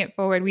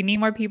 We need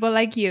more people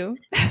like you.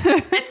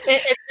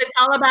 It's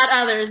all about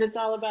others. It's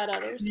all about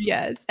others.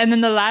 Yes. And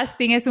then the last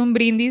thing is un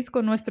brindis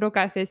con nuestro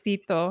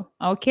cafecito.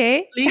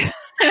 Okay? You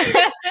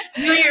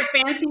and your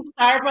fancy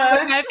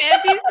Starbucks. My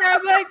fancy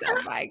Starbucks.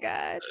 Oh my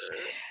God.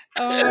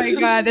 Oh my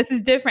God, this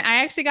is different. I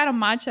actually got a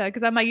matcha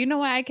because I'm like, you know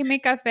what? I can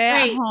make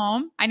cafe at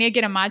home. I need to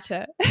get a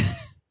matcha.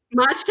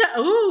 Matcha?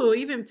 Ooh,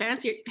 even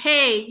fancier.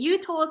 Hey, you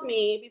told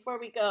me before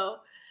we go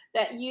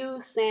that you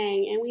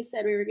sang, and we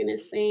said we were going to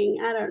sing.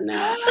 I don't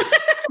know.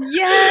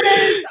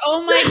 Yes.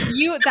 Oh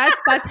my,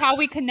 that's how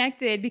we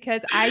connected,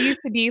 because I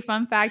used to be,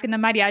 fun fact, in a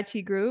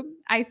mariachi group.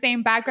 I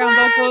sang background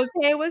vocals.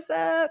 Hey, what's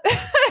up?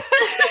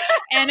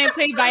 And I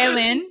played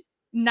violin.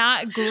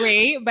 Not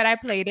great, but I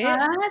played it.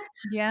 What?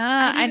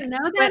 Yeah. I didn't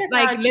know that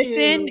about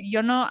listen,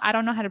 I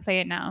don't know how to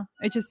play it now.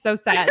 It's just so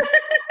sad.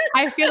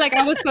 I feel like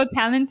I was so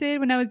talented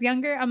when I was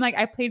younger. I'm like,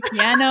 I played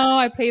piano,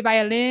 I played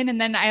violin,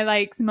 and then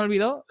I se me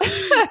olvidó.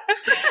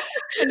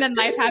 And then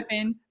life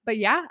happened. But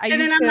yeah, I'm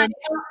like,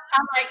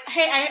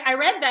 hey, I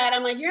read that.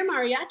 I'm like, you're a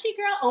mariachi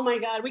girl? Oh my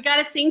God, we got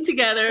to sing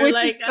together. Which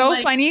is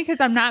so funny because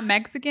I'm not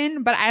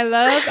Mexican, but I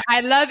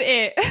love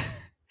it.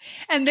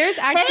 And there's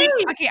actually,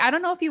 okay, I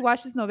don't know if you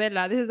watched this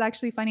novela. This is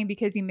actually funny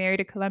because he married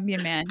a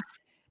Colombian man.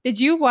 Did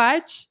you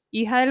watch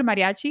Hija del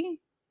Mariachi?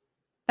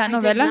 That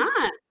novela? Did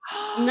not.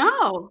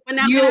 No, but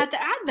now I'm going to have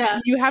to add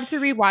that. You have to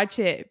rewatch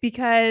it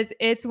because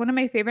it's one of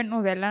my favorite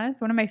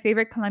novelas, one of my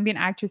favorite Colombian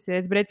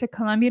actresses, but it's a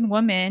Colombian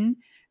woman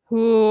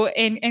who,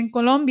 in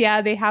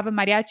Colombia, they have a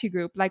mariachi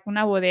group, like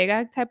una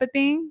bodega type of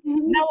thing.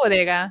 Una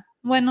bodega.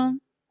 Bueno,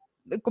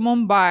 como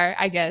un bar,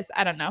 I guess.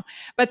 I don't know.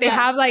 But they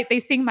have they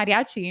sing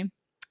mariachi.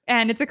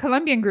 And it's a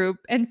Colombian group.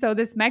 And so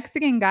this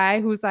Mexican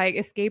guy who's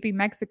escaping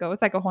Mexico,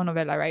 it's like a whole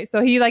novela, right?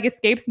 So he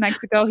escapes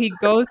Mexico. He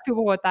goes to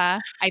Bogota.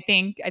 I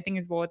think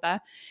it's Bogota.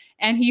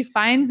 And he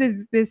finds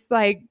this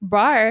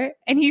bar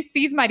and he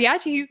sees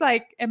mariachi. He's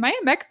like, am I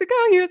in Mexico?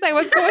 He was like,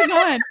 what's going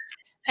on?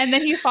 And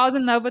then he falls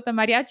in love with the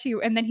mariachi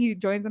and then he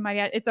joins the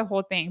mariachi. It's a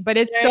whole thing, but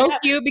it's so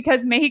cute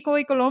because Mexico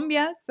y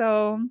Colombia.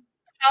 So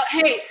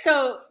hey,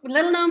 so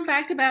little known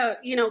fact about,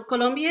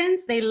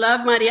 Colombians, they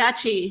love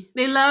mariachi.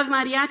 They love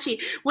mariachi.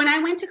 When I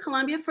went to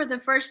Colombia for the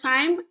first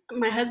time,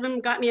 my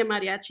husband got me a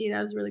mariachi. That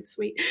was really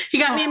sweet. He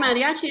got me a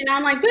mariachi and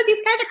I'm like, dude,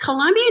 these guys are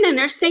Colombian and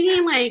they're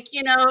singing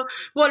Volver,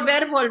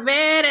 Volver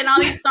and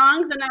all these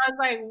songs. And I was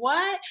like,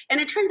 what?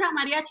 And it turns out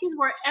mariachis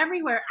were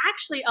everywhere,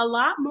 actually a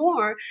lot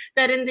more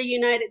than in the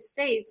United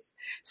States.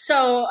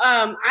 So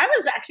I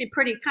was actually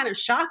pretty kind of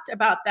shocked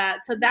about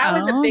that. So that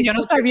was a big yo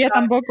no sabía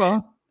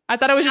tampoco. I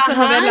thought it was just a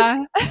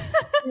novela.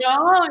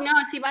 No.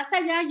 Si vas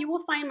allá, you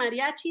will find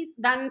mariachis,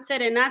 dan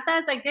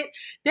serenatas.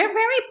 They're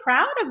very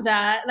proud of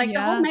that. The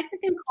whole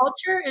Mexican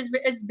culture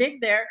is big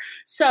there.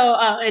 So,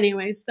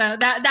 anyways, so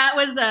that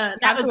was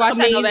watch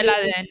amazing. That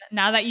novela then.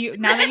 Now that you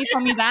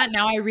told me that,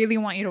 now I really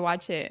want you to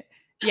watch it.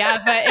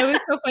 Yeah, but it was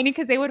so funny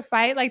because they would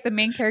fight. The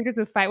main characters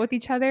would fight with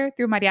each other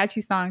through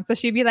mariachi songs. So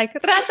she'd be like,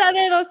 "Rata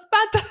de dos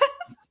patas."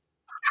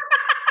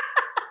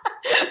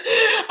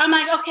 I'm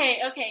like,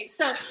 okay,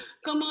 so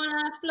como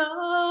la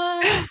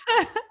flor,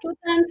 con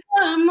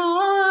tanto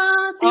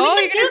amor. See,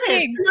 we can do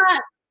this.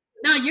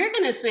 No, you're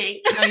gonna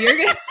sing. No, you're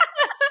gonna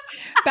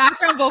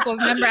background vocals.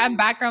 Remember, I'm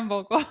background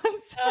vocals.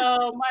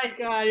 Oh my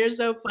God, you're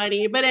so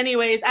funny. But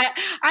anyways,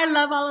 I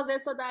love all of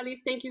this. So Dalis,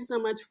 thank you so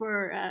much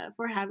for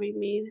having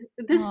me.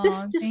 This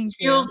just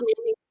fuels me.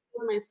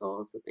 My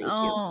soul, so thank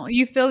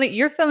you.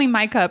 You're filling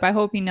my cup. I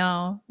hope you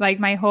know.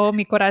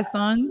 Mi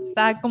corazón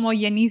está como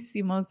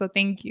llenísimo. So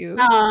thank you.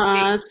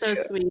 Oh, so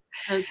sweet.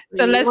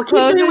 So let's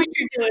close. Keep doing what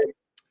you're doing.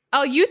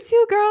 Oh, you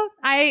too, girl.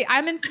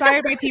 I'm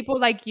inspired by people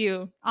like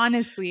you.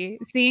 Honestly,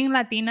 seeing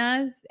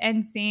Latinas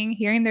and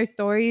hearing their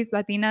stories,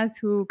 Latinas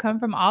who come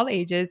from all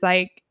ages,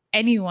 like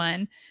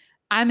anyone,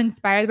 I'm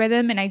inspired by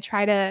them, and I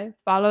try to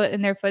follow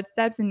in their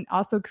footsteps and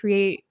also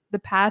create the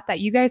path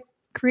that you guys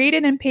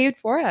created and paved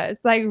for us.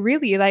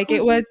 Really,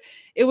 it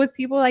was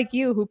people like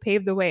you who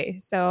paved the way.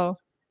 So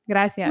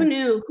gracias. Who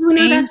knew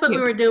that's what we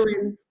were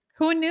doing?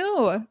 Who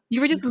knew?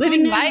 You were just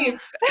living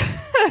life.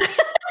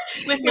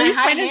 With my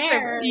high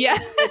hair. Yeah.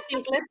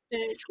 Pink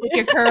lipstick. With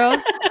your curls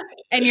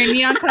and your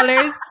neon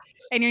colors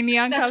and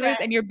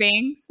your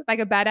bangs like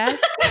a badass.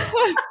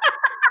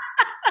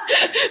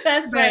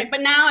 That's right.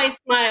 But now I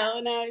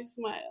smile. Now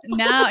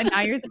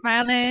you're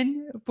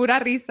smiling. Pura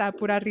risa,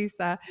 pura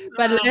risa.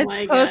 But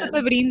let's close with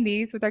the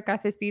brindis with our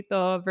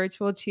cafecito,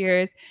 virtual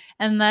cheers,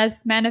 and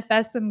let's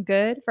manifest some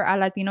good for our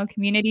Latino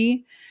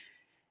community.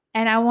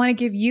 And I want to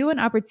give you an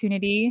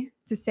opportunity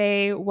to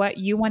say what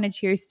you want to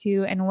cheers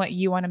to and what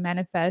you want to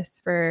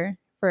manifest for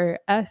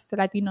us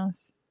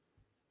Latinos.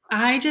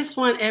 I just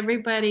want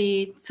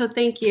everybody, so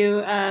thank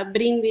you,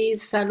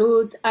 brindis,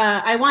 salud.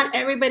 I want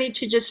everybody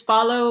to just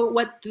follow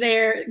what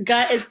their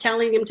gut is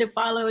telling them to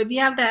follow. If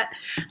you have that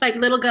like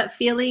little gut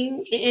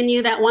feeling in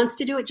you that wants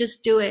to do it,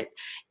 just do it.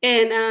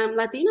 And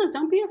Latinos,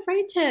 don't be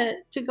afraid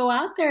to go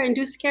out there and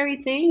do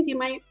scary things. You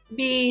might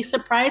be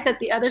surprised that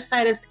the other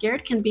side of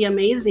scared can be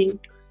amazing.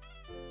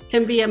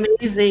 And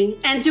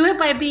do it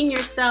by being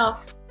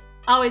yourself.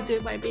 Always do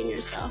it by being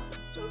yourself.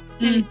 So,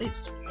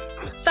 anyways.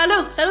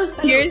 Salud.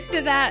 Cheers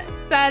to that.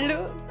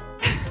 Salud.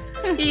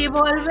 Y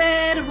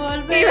volver.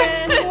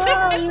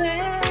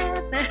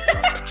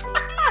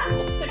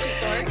 Such a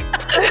dork.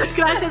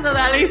 Gracias,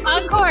 Odalis.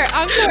 Encore.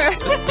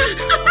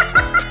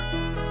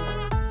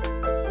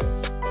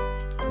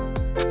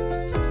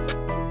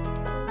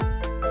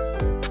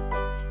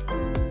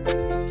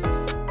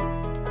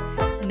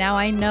 Now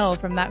I know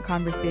from that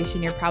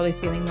conversation, you're probably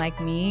feeling like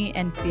me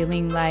and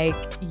feeling like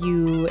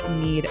you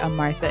need a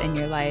Martha in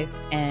your life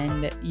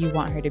and you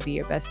want her to be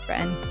your best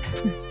friend.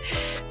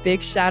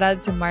 Big shout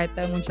out to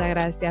Martha. Muchas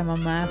gracias,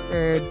 mama,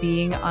 for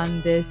being on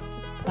this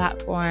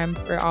platform,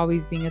 for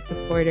always being a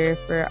supporter,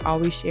 for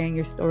always sharing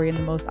your story in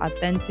the most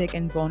authentic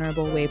and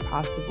vulnerable way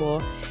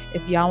possible.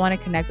 If y'all want to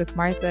connect with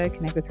Martha,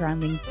 connect with her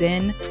on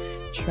LinkedIn.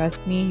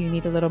 Trust me, you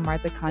need a little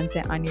Martha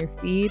content on your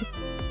feed.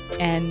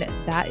 And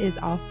that is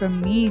all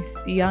from me.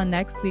 See y'all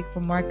next week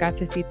for more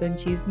Cafecito and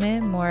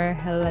Chisme, more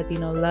Hello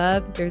Latino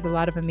love. There's a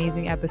lot of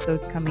amazing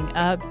episodes coming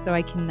up, so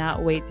I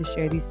cannot wait to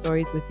share these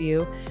stories with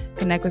you.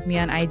 Connect with me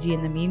on IG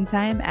in the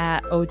meantime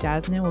at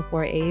 @OJasmine with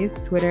 4 A's,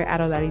 Twitter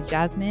at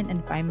 @OlalisJasmine,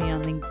 and find me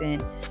on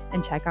LinkedIn.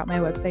 And check out my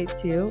website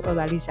too,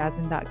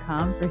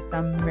 olalisjasmine.com, for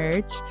some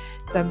merch,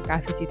 some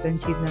Cafecito and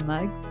Chisme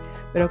mugs.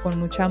 Pero con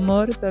mucho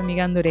amor, tu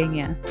amiga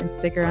hondureña. And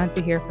stick around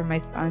to hear from my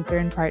sponsor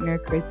and partner,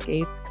 Chris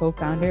Gates,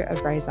 co-founder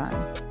of Rise On.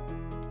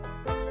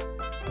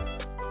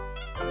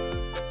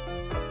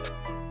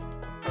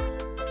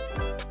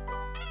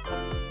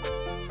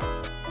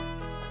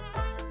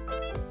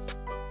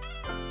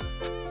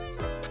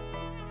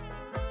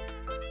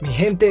 Mi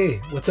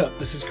gente, what's up?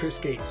 This is Chris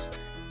Gates.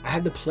 I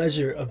had the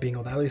pleasure of being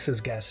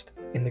Odalis's guest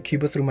in the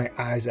Cuba Through My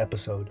Eyes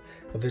episode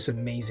of this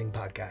amazing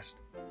podcast.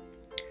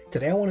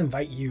 Today I want to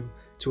invite you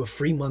to a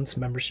free month's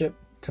membership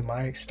to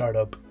my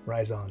startup,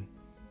 Rise On.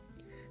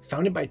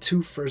 Founded by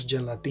two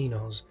first-gen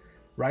Latinos,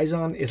 Rise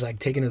On is like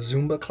taking a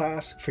Zumba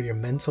class for your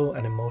mental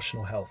and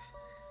emotional health.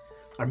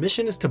 Our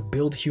mission is to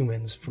build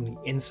humans from the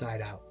inside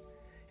out,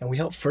 and we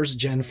help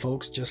first-gen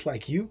folks just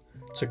like you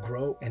to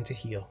grow and to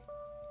heal.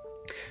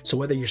 So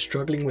whether you're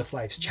struggling with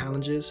life's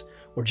challenges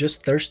or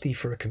just thirsty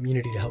for a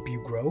community to help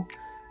you grow,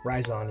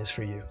 Rise On is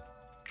for you.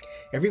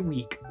 Every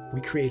week,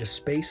 we create a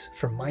space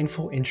for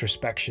mindful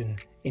introspection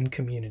in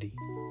community.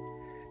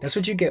 That's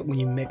what you get when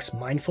you mix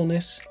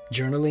mindfulness,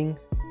 journaling,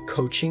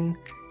 coaching,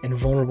 and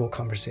vulnerable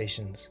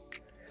conversations.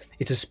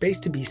 It's a space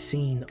to be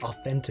seen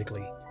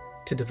authentically,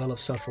 to develop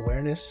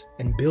self-awareness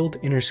and build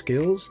inner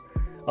skills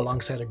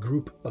alongside a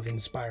group of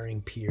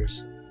inspiring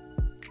peers.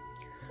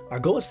 Our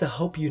goal is to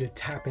help you to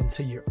tap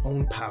into your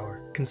own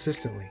power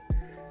consistently,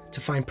 to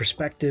find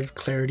perspective,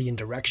 clarity, and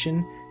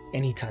direction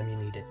anytime you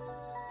need it.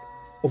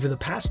 Over the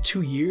past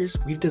 2 years,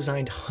 we've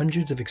designed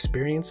hundreds of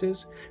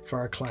experiences for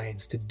our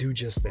clients to do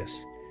just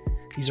this.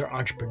 These are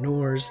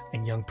entrepreneurs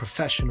and young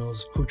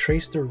professionals who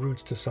trace their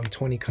roots to some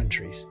 20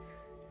 countries.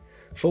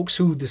 Folks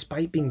who,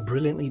 despite being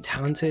brilliantly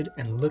talented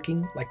and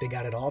looking like they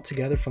got it all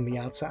together from the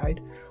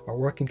outside, are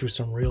working through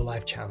some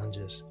real-life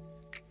challenges.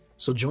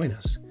 So join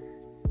us.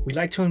 We'd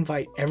like to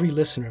invite every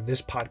listener of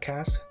this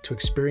podcast to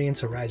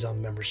experience a Rise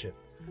On membership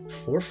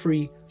for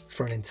free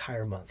for an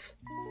entire month.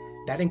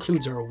 That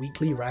includes our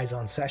weekly Rise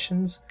On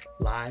sessions,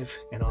 live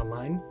and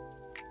online,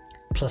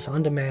 plus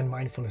on-demand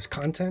mindfulness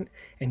content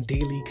and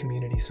daily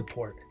community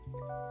support.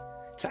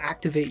 To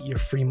activate your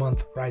free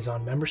month Rise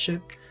On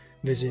membership,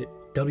 visit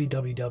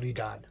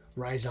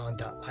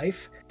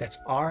www.riseon.life. That's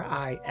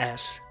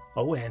RISON.LIFE.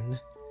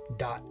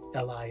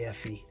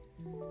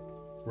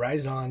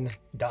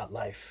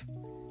 riseon.life.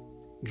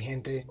 Mi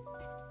gente,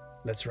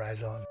 let's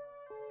rise on.